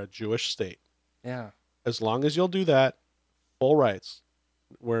we are a Jewish state. Yeah. As long as you'll do that, full rights.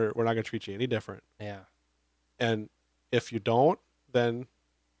 We're not going to treat you any different. Yeah. And if you don't, then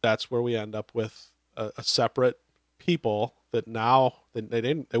that's where we end up with a separate people that now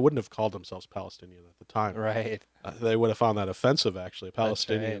they wouldn't have called themselves Palestinian at the time. Right. They would have found that offensive, actually.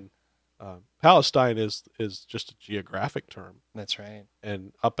 Palestinian. Right. Palestine is just a geographic term. That's right.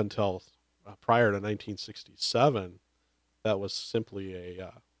 And up until prior to 1967, that was simply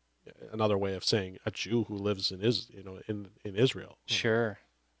another way of saying a Jew who lives in Israel. Sure.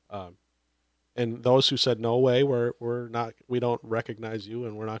 And those who said no way, we don't recognize you,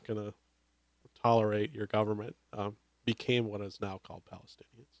 and we're not going to tolerate your government, became what is now called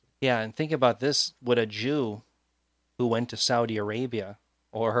Palestinians. Yeah, and think about this: would a Jew who went to Saudi Arabia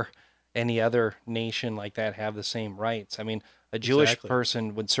or any other nation like that have the same rights? I mean, a Jewish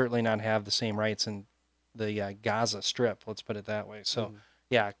person would certainly not have the same rights in the Gaza Strip. Let's put it that way. So,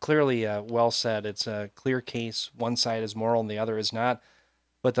 yeah, clearly, well said. It's a clear case. One side is moral and the other is not.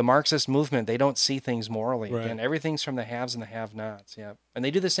 But the Marxist movement, they don't see things morally. Right. And everything's from the haves and the have-nots. Yeah. And they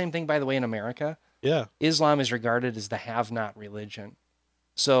do the same thing, by the way, in America. Yeah. Islam is regarded as the have-not religion.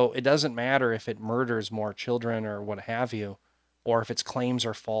 So it doesn't matter if it murders more children or what have you, or if its claims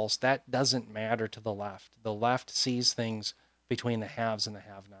are false. That doesn't matter to the left. The left sees things between the haves and the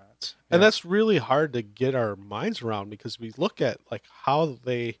have-nots. Yeah. And that's really hard to get our minds around, because we look at like how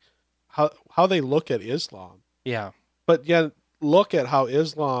they look at Islam. Yeah. But yet look at how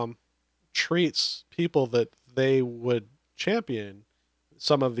Islam treats people that they would champion.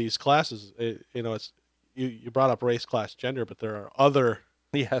 Some of these classes, it's you brought up race, class, gender, but there are other.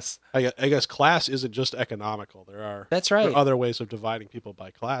 Yes. I guess class isn't just economical. That's right. There are other ways of dividing people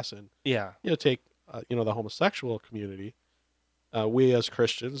by class, and yeah, take the homosexual community. We as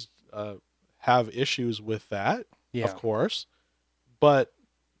Christians have issues with that, of course, but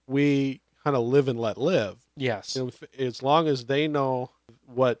we kind of live and let live. Yes. As long as they know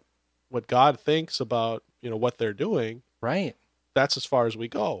what God thinks about what they're doing, right? That's as far as we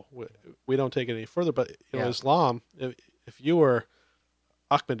go. We don't take it any further. But Islam, if you were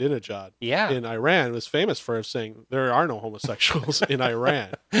Ahmadinejad in Iran, was famous for saying there are no homosexuals in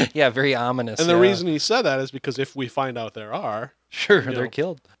Iran. Yeah, very ominous. And the reason he said that is because if we find out there are, they're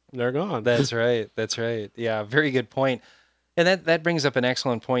killed. They're gone. That's right. That's right. Yeah, very good point. And that brings up an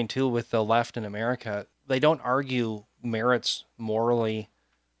excellent point, too, with the left in America. They don't argue merits morally.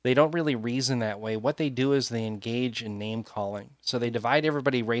 They don't really reason that way. What they do is they engage in name-calling. So they divide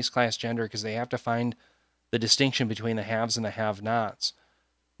everybody race, class, gender, because they have to find the distinction between the haves and the have-nots.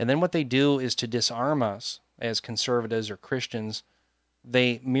 And then what they do is to disarm us as conservatives or Christians,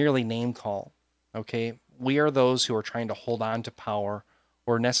 they merely name-call. Okay? We are those who are trying to hold on to power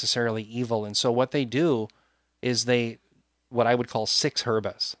or necessarily evil. And so what they do is what I would call six-herb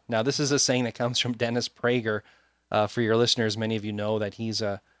us. Now, this is a saying that comes from Dennis Prager. For your listeners, many of you know that he's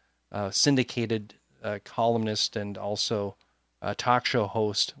a syndicated columnist and also a talk show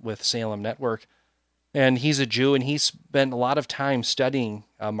host with Salem Network. And he's a Jew, and he spent a lot of time studying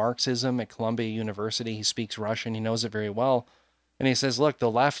Marxism at Columbia University. He speaks Russian. He knows it very well. And he says, look,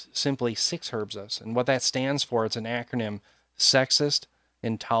 the left simply six-herbs us. And what that stands for, it's an acronym: sexist,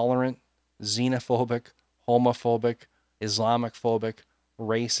 intolerant, xenophobic, homophobic, Islamophobic,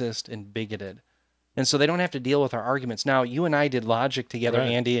 racist, and bigoted. And so they don't have to deal with our arguments. Now, you and I did logic together,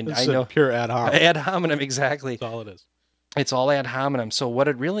 right. Andy, and it's I know pure ad hominem. Ad hominem, exactly. That's all it is. It's all ad hominem. So what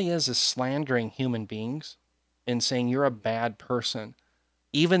it really is slandering human beings and saying you're a bad person,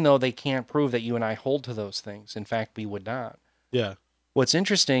 even though they can't prove that you and I hold to those things. In fact, we would not. Yeah. What's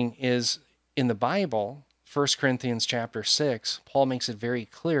interesting is in the Bible, 1 Corinthians chapter 6, Paul makes it very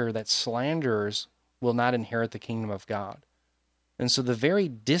clear that slanderers will not inherit the kingdom of God. And so the very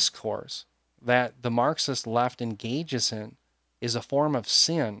discourse that the Marxist left engages in is a form of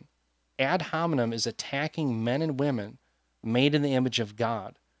sin. Ad hominem is attacking men and women made in the image of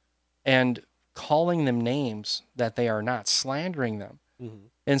God and calling them names that they are not, slandering them. Mm-hmm.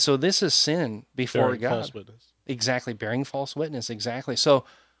 And so this is sin before Bearing God. false witness. Exactly, bearing false witness, exactly. So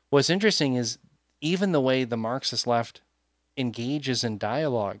what's interesting is even the way the Marxist left engages in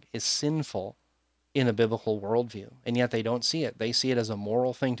dialogue is sinful in a biblical worldview, and yet they don't see it. They see it as a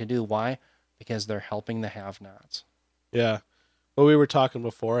moral thing to do. Why? Because they're helping the have-nots. Yeah. Well, we were talking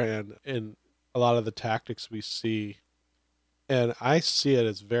beforehand in a lot of the tactics we see, and I see it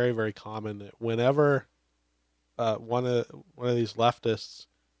as very, very common that whenever one of these leftists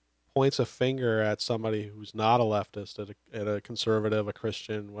points a finger at somebody who's not a leftist, at a conservative, a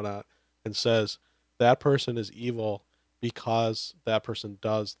Christian, whatnot, and says that person is evil because that person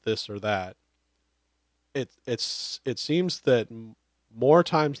does this or that, it seems that more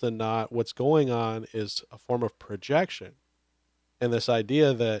times than not, what's going on is a form of projection. And this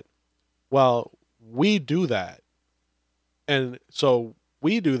idea that, well, we do that. And so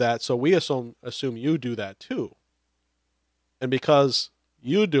we do that, so we assume you do that too. And because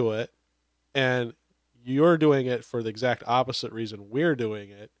you do it, and you're doing it for the exact opposite reason we're doing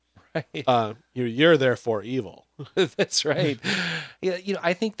it, right. You're therefore evil. That's right. Yeah,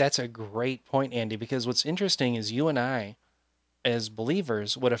 I think that's a great point, Andy, because what's interesting is you and I, as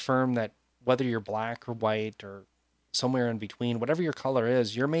believers, would affirm that whether you're black or white or somewhere in between, whatever your color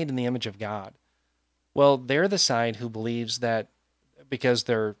is, you're made in the image of God. Well, they're the side who believes that because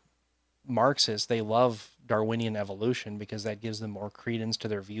they're Marxists, they love Darwinian evolution because that gives them more credence to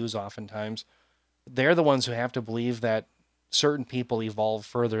their views oftentimes. They're the ones who have to believe that certain people evolve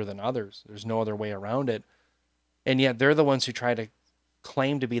further than others. There's no other way around it. And yet they're the ones who try to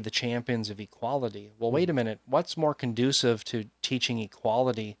claim to be the champions of equality. Well, wait a minute. What's more conducive to teaching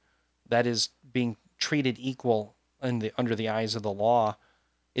equality that is being treated equal under the eyes of the law?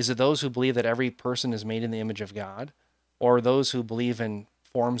 Is it those who believe that every person is made in the image of God, or those who believe in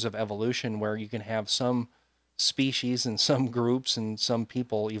forms of evolution where you can have some species and some groups and some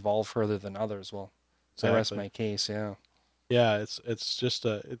people evolve further than others? Well, exactly. I rest my case, yeah. Yeah, it's just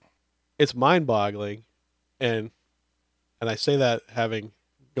it's mind-boggling, and I say that having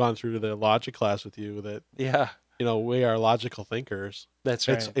gone through the logic class with you, that we are logical thinkers. That's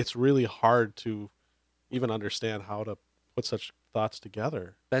right. It's really hard to even understand how to put such thoughts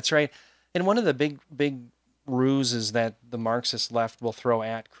together. That's right. And one of the big ruses that the Marxist left will throw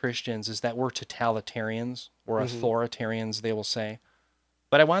at Christians is that we're totalitarians or authoritarians, they will say.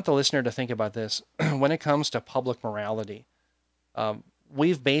 But I want the listener to think about this. When it comes to public morality,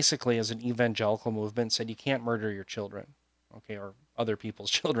 we've basically, as an evangelical movement, said you can't murder your children, okay, or other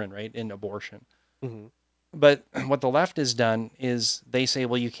people's children, right, in abortion. Mm-hmm. But what the left has done is they say,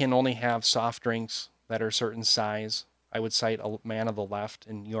 well, you can only have soft drinks that are a certain size. I would cite a man of the left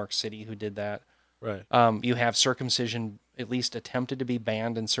in New York City who did that. Right. You have circumcision at least attempted to be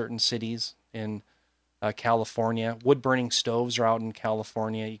banned in certain cities in California. Wood-burning stoves are out in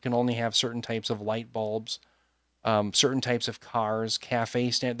California. You can only have certain types of light bulbs, certain types of cars, cafe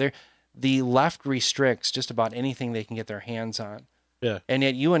stand. The left restricts just about anything they can get their hands on. Yeah. And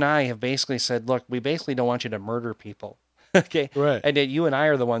yet you and I have basically said, look, we basically don't want you to murder people. Okay. Right. And yet you and I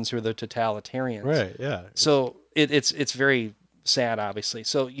are the ones who are the totalitarians. Right. Yeah. So it's very sad, obviously.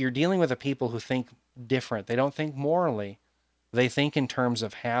 So you're dealing with a people who think different. They don't think morally. They think in terms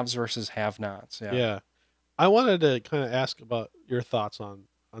of haves versus have-nots. Yeah. Yeah. I wanted to kind of ask about your thoughts on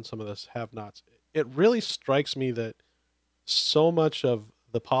some of this have-nots. It really strikes me that so much of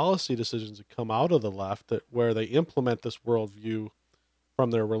the policy decisions that come out of the left, that where they implement this worldview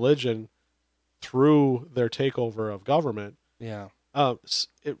from their religion through their takeover of government,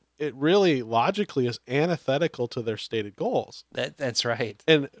 it really logically is antithetical to their stated goals. That's right.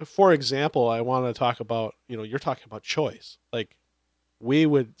 And for example, I want to talk about, you're talking about choice. Like, we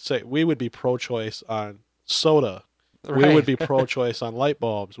would be pro-choice on soda. Right. We would be pro-choice on light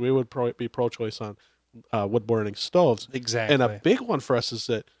bulbs. We would be pro-choice on wood-burning stoves. Exactly. And a big one for us is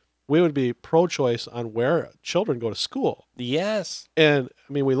that we would be pro-choice on where children go to school. Yes. And,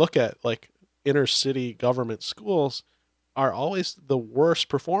 I mean, we look at, like, inner-city government schools are always the worst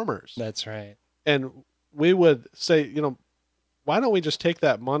performers. That's right. And we would say, why don't we just take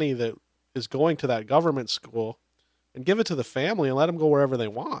that money that is going to that government school and give it to the family and let them go wherever they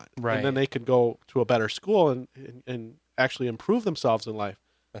want. Right. And then they could go to a better school and actually improve themselves in life.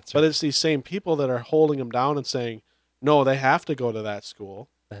 That's right. But it's it's these same people that are holding them down and saying, no, they have to go to that school.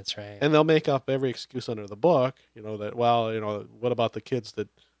 That's right. And they'll make up every excuse under the book, that, what about the kids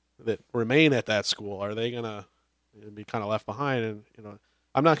that remain at that school? Are they going to be kind of left behind? And,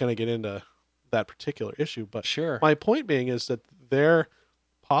 I'm not going to get into that particular issue, but Sure. my point being is that their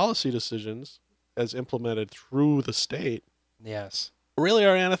policy decisions as implemented through the state Yes. really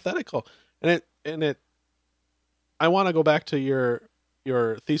are antithetical. And I want to go back to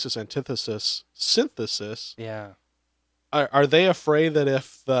your thesis, antithesis, synthesis. Yeah. Are they afraid that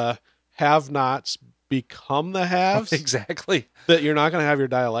if the have-nots become the haves, Exactly. that you're not going to have your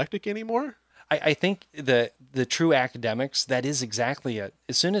dialectic anymore? I think the true academics, that is exactly it.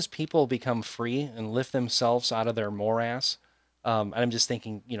 As soon as people become free and lift themselves out of their morass, and I'm just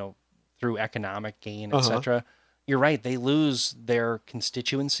thinking, through economic gain, etc., you're right. They lose their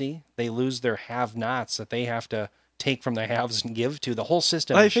constituency. They lose their have-nots that they have to take from their haves and give to. The whole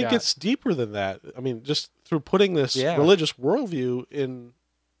system I is think shot. it's deeper than that. I mean, just through putting this religious worldview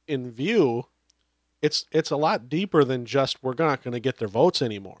in view, it's a lot deeper than just we're not going to get their votes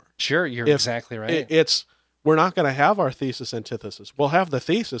anymore. Sure, you're exactly right. We're not going to have our thesis antithesis. We'll have the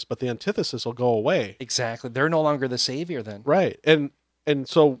thesis, but the antithesis will go away. Exactly. They're no longer the savior then. Right. And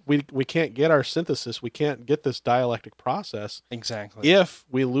so we can't get our synthesis. We can't get this dialectic process. Exactly. If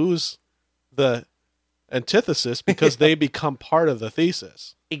we lose the antithesis because they become part of the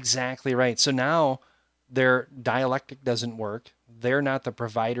thesis. Exactly right. So now their dialectic doesn't work. They're not the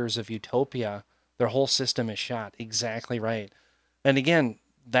providers of utopia. Their whole system is shot. Exactly right. And again,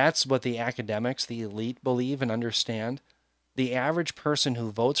 that's what the academics, the elite, believe and understand. The average person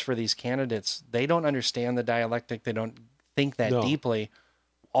who votes for these candidates, they don't understand the dialectic. They don't think that deeply.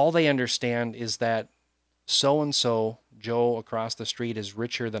 All they understand is that so-and-so, Joe across the street, is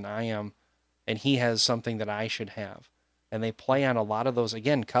richer than I am, and he has something that I should have. And they play on a lot of those.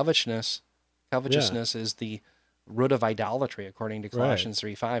 Again, covetousness is the root of idolatry, according to Colossians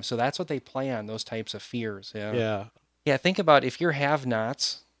 3:5. So that's what they play on, those types of fears. Yeah, think about if your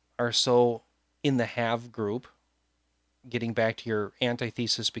have-nots are so in the have group, getting back to your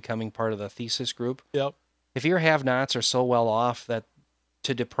antithesis becoming part of the thesis group. Yep. If your have-nots are so well off that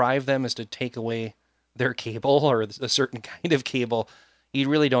to deprive them is to take away their cable or a certain kind of cable, you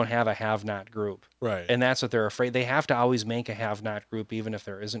really don't have a have-not group. Right. And that's what they're afraid. They have to always make a have-not group, even if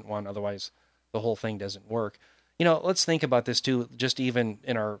there isn't one. Otherwise, the whole thing doesn't work. Let's think about this too, just even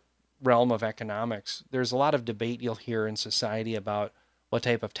in our realm of economics. There's a lot of debate you'll hear in society about what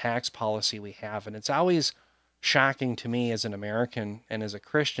type of tax policy we have. And it's always shocking to me as an American and as a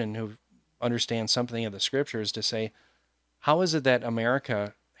Christian who understands something of the scriptures to say, how is it that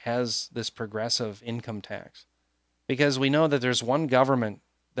America has this progressive income tax? Because we know that there's one government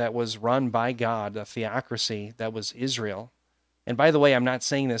that was run by God, a theocracy, that was Israel. And by the way, I'm not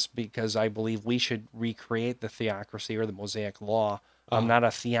saying this because I believe we should recreate the theocracy or the Mosaic Law. I'm not a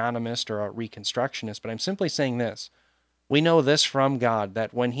theonomist or a reconstructionist, but I'm simply saying this. We know this from God,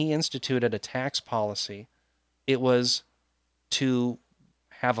 that when he instituted a tax policy, it was to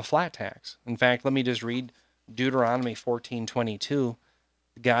have a flat tax. In fact, let me just read Deuteronomy 14:22.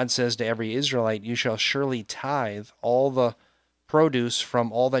 God says to every Israelite, you shall surely tithe all the produce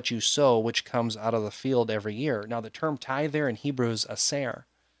from all that you sow, which comes out of the field every year. Now, the term tithe there in Hebrew is aser.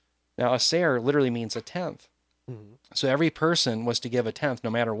 Now, aser literally means a tenth. Mm-hmm. So every person was to give a tenth. No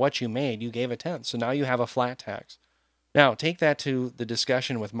matter what you made, you gave a tenth. So now you have a flat tax. Now, take that to the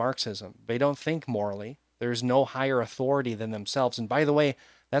discussion with Marxism. They don't think morally. There's no higher authority than themselves. And by the way,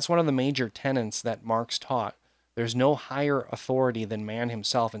 that's one of the major tenets that Marx taught. There's no higher authority than man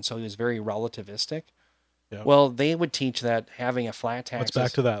himself, and so he was very relativistic. Yep. Well, they would teach that having a flat tax... It's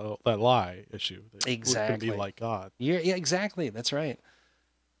back to that lie issue. Exactly. Who can be like God. Yeah, exactly. That's right.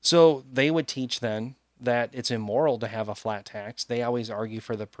 So they would teach then that it's immoral to have a flat tax. They always argue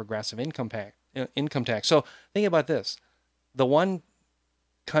for the progressive income tax. So think about this. The one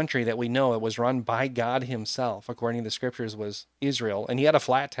country that we know that was run by God himself, according to the scriptures, was Israel, and he had a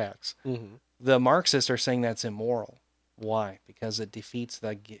flat tax. Mm-hmm. The Marxists are saying that's immoral. Why? Because it defeats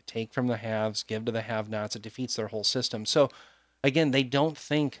the take from the haves, give to the have-nots. It defeats their whole system. So, again, they don't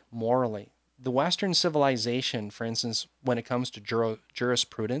think morally. The Western civilization, for instance, when it comes to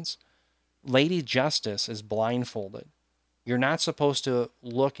jurisprudence, Lady Justice is blindfolded. You're not supposed to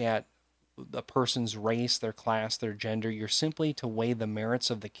look at a person's race, their class, their gender. You're simply to weigh the merits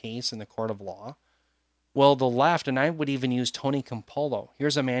of the case in the court of law. Well, the left, and I would even use Tony Campolo.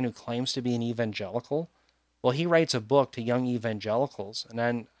 Here's a man who claims to be an evangelical. Well, he writes a book to young evangelicals, and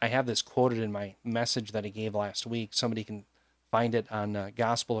then I have this quoted in my message that I gave last week. Somebody can find it on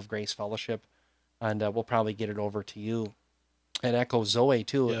Gospel of Grace Fellowship, and we'll probably get it over to you. It echoes Zoe,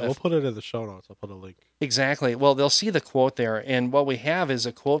 too. Yeah, we'll put it in the show notes. I'll put a link. Exactly. Well, they'll see the quote there. And what we have is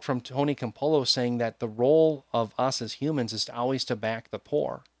a quote from Tony Campolo saying that the role of us as humans is always to back the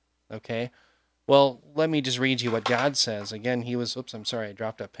poor. Okay? Well, let me just read you what God says. Again, oops, I'm sorry, I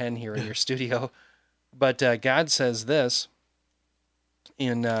dropped a pen here in your studio. But God says this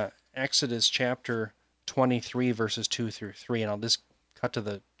in Exodus chapter 23, verses 2 through 3. And I'll just cut to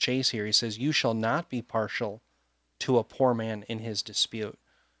the chase here. He says, "You shall not be partial to a poor man in his dispute."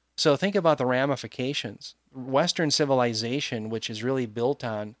 So think about the ramifications. Western civilization, which is really built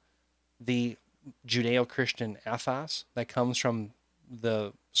on the Judeo-Christian ethos that comes from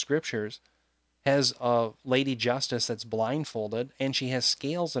the scriptures, has a lady justice that's blindfolded, and she has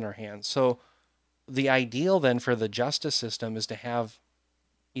scales in her hands. So the ideal then for the justice system is to have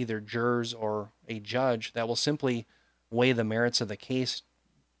either jurors or a judge that will simply weigh the merits of the case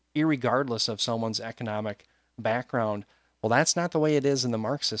irregardless of someone's economic background. Well, that's not the way it is in the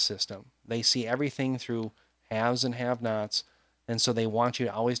Marxist system. They see everything through haves and have-nots, and so they want you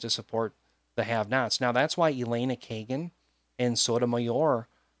always to support the have-nots. Now, that's why Elena Kagan and Sotomayor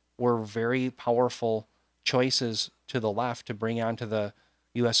were very powerful choices to the left to bring onto the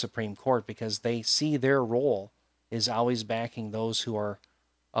U.S. Supreme Court, because they see their role is always backing those who are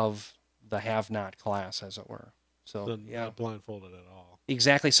of the have-not class, as it were. So, not blindfolded at all.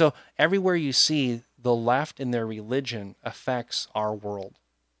 Exactly. So everywhere you see the left in their religion affects our world.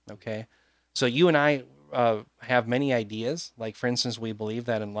 Okay? So you and I have many ideas. Like, for instance, we believe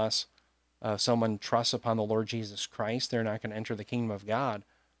that unless someone trusts upon the Lord Jesus Christ, they're not going to enter the kingdom of God.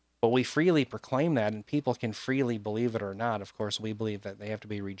 But we freely proclaim that, and people can freely believe it or not. Of course, we believe that they have to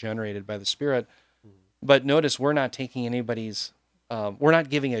be regenerated by the Spirit. But notice, we're not taking anybody's, we're not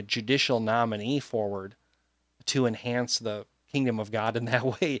giving a judicial nominee forward to enhance the kingdom of God in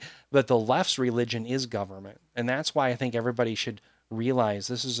that way. But the left's religion is government. And that's why I think everybody should realize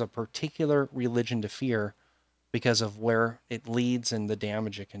this is a particular religion to fear because of where it leads and the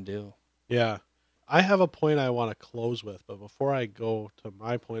damage it can do. Yeah. I have a point I want to close with, but before I go to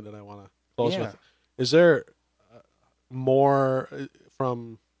my point that I want to close with, is there more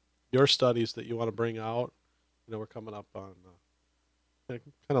from your studies that you want to bring out? You know, we're coming up on kind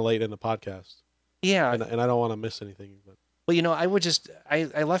of late in the podcast. Yeah. And I don't want to miss anything. But. Well, you know,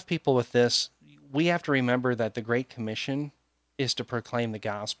 I left people with this. We have to remember that the Great Commission is to proclaim the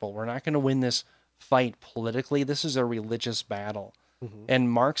gospel. We're not going to win this fight politically. This is a religious battle. Mm-hmm.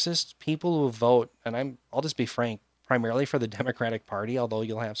 And Marxist people who vote, and I'll just be frank, primarily for the Democratic Party, although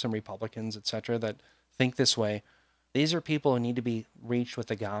you'll have some Republicans, etc., that think this way. These are people who need to be reached with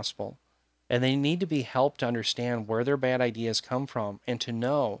the gospel. And they need to be helped to understand where their bad ideas come from and to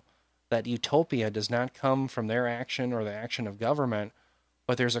know that utopia does not come from their action or the action of government,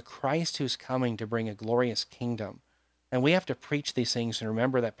 but there's a Christ who's coming to bring a glorious kingdom. And we have to preach these things and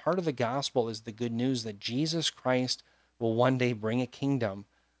remember that part of the gospel is the good news that Jesus Christ will one day bring a kingdom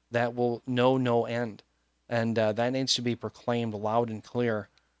that will know no end. And that needs to be proclaimed loud and clear.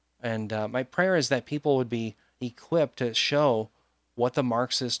 And my prayer is that people would be equipped to show what the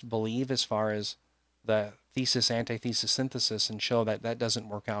Marxists believe as far as the thesis, antithesis, synthesis, and show that that doesn't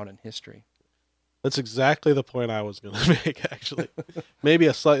work out in history. That's exactly the point I was going to make, actually. Maybe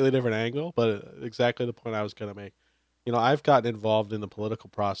a slightly different angle, but exactly the point I was going to make. You know, I've gotten involved in the political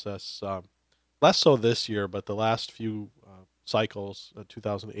process, less so this year, but the last few cycles,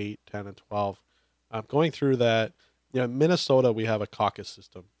 2008, 10, and 12. Going through that, you know, in Minnesota, we have a caucus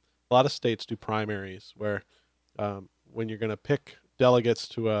system. A lot of states do primaries where when you're going to pick delegates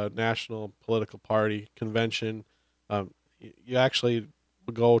to a national political party convention, you actually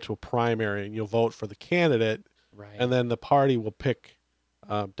will go to a primary and you'll vote for the candidate, right. And then the party will pick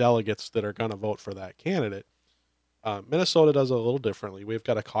delegates that are going to vote for that candidate. Minnesota does it a little differently. We've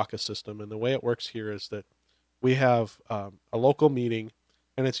got a caucus system, and the way it works here is that we have a local meeting,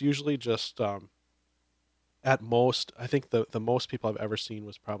 and it's usually just at most, I think the most people I've ever seen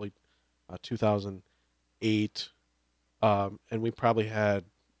was probably 2008, and we probably had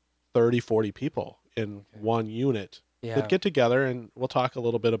 30, 40 people in one unit that get together, and we'll talk a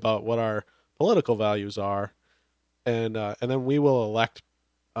little bit about what our political values are, and then we will elect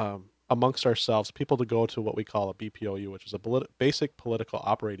amongst ourselves people to go to what we call a BPOU, which is a basic political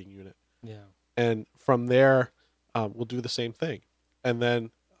operating unit. Yeah. And from there, we'll do the same thing, and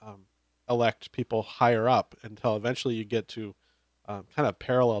then elect people higher up until eventually you get to kind of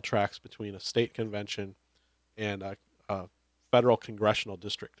parallel tracks between a state convention and a federal congressional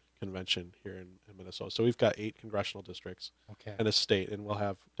district convention here in Minnesota. So we've got 8 congressional districts and a state, and we'll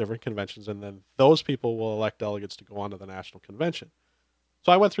have different conventions, and then those people will elect delegates to go on to the national convention.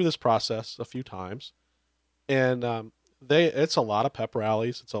 So I went through this process a few times, and it's a lot of pep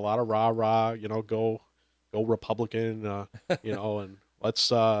rallies. It's a lot of rah, go Republican, and let's,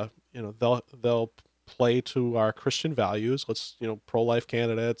 they'll play to our Christian values. Let's, pro-life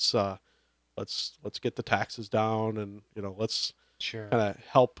candidates, let's get the taxes down, and, let's Sure. kind of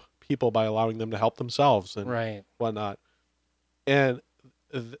help people by allowing them to help themselves and Right. whatnot. And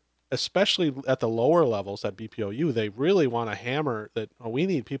especially at the lower levels at BPOU, they really want to hammer that we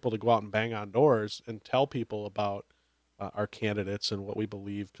need people to go out and bang on doors and tell people about our candidates and what we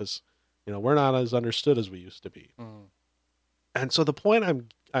believe, because we're not as understood as we used to be. Mm. And so the point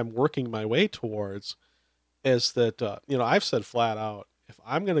I'm working my way towards is that I've said flat out, if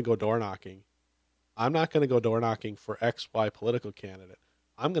I'm going to go door knocking, I'm not going to go door knocking for XY political candidate.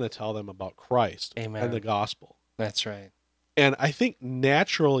 I'm going to tell them about Christ Amen. and the gospel. That's right. And I think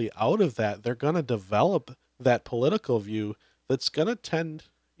naturally out of that, they're going to develop that political view that's going to tend,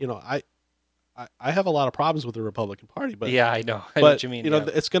 I have a lot of problems with the Republican Party, but yeah, I know what you mean.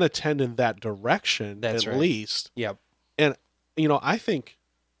 It's going to tend in that direction. That's at right. least. Yep. And, I think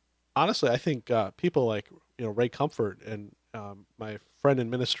people like, Ray Comfort and my friend in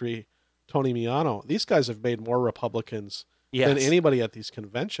ministry, Tony Miano, these guys have made more Republicans than anybody at these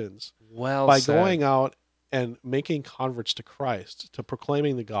conventions by going out and making converts to Christ, to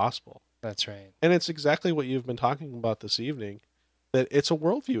proclaiming the gospel. That's right. And it's exactly what you've been talking about this evening, that it's a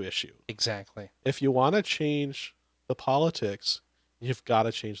worldview issue. Exactly. If you want to change the politics, you've got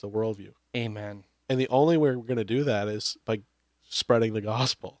to change the worldview. Amen. And the only way we're going to do that is by spreading the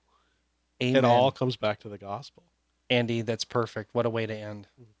gospel. Amen. It all comes back to the gospel. Andy, that's perfect. What a way to end.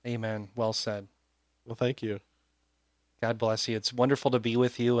 Amen. Well said. Well, thank you. God bless you. It's wonderful to be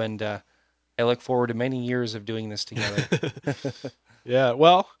with you, and I look forward to many years of doing this together. Yeah,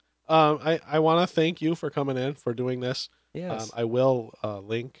 well, I want to thank you for coming in, for doing this. Yes. I will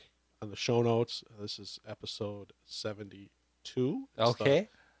link on the show notes. This is episode 72. It's Okay.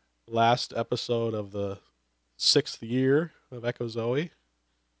 the last episode of the 6th year of Echo Zoe.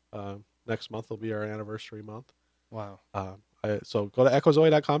 Next month will be our anniversary month. Wow. So go to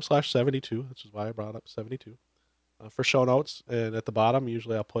echozoe.com/72. Which is why I brought up 72 for show notes. And at the bottom,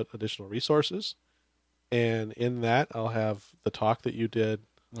 usually I'll put additional resources. And in that, I'll have the talk that you did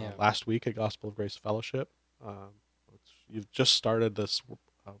last week at Gospel of Grace Fellowship. You've just started this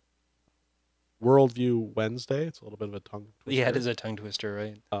Worldview Wednesday. It's a little bit of a tongue twister. Yeah, it is a tongue twister,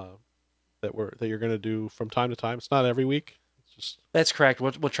 right? That you're going to do from time to time. It's not every week. It's just That's correct.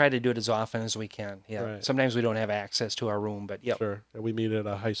 We'll try to do it as often as we can. Yeah. Right. Sometimes we don't have access to our room, but yeah. sure. And we meet at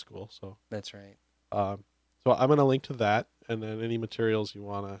a high school, so That's right. so I'm going to link to that, and then any materials you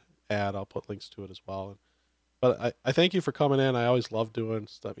want to add, I'll put links to it as well. But I thank you for coming in. I always love doing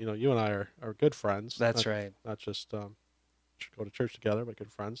stuff. You and I are good friends. That's right. Not just go to church together, but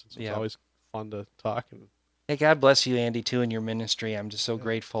good friends. And so Yeah. it's always fun to talk. And Hey, God bless you, Andy, too, in your ministry. I'm just so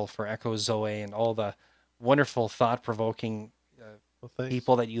grateful for Echo Zoe and all the wonderful, thought-provoking well, thanks.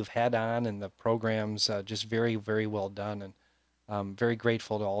 people that you've had on, and the programs. Just very, very well done, and I'm very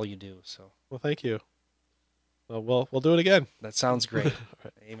grateful to all you do. So Well, thank you. We'll do it again. that sounds great.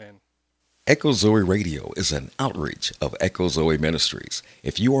 Amen. Echo Zoe Radio is an outreach of Echo Zoe Ministries.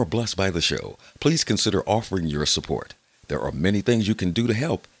 If you are blessed by the show, please consider offering your support. There are many things you can do to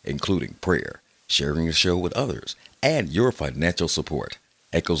help, including prayer, sharing the show with others, and your financial support.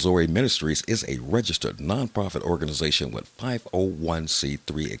 Echo Zoe Ministries is a registered nonprofit organization with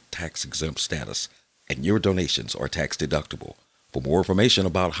 501c3 tax-exempt status, and your donations are tax-deductible. For more information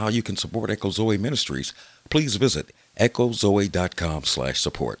about how you can support Echo Zoe Ministries, please visit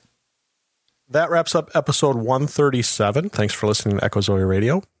echozoe.com/support. That wraps up episode 137. Thanks for listening to Echo Zoe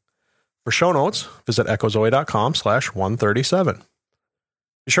Radio. For show notes, visit echozoe.com/137.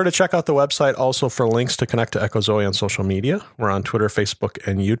 Be sure to check out the website also for links to connect to Echo Zoe on social media. We're on Twitter, Facebook,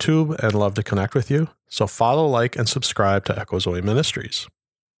 and YouTube, and love to connect with you. So follow, like, and subscribe to Echo Zoe Ministries.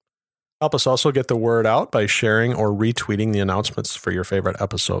 Help us also get the word out by sharing or retweeting the announcements for your favorite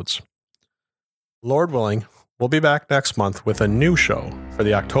episodes. Lord willing, we'll be back next month with a new show for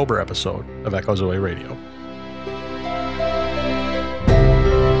the October episode of Echo Zoe Radio.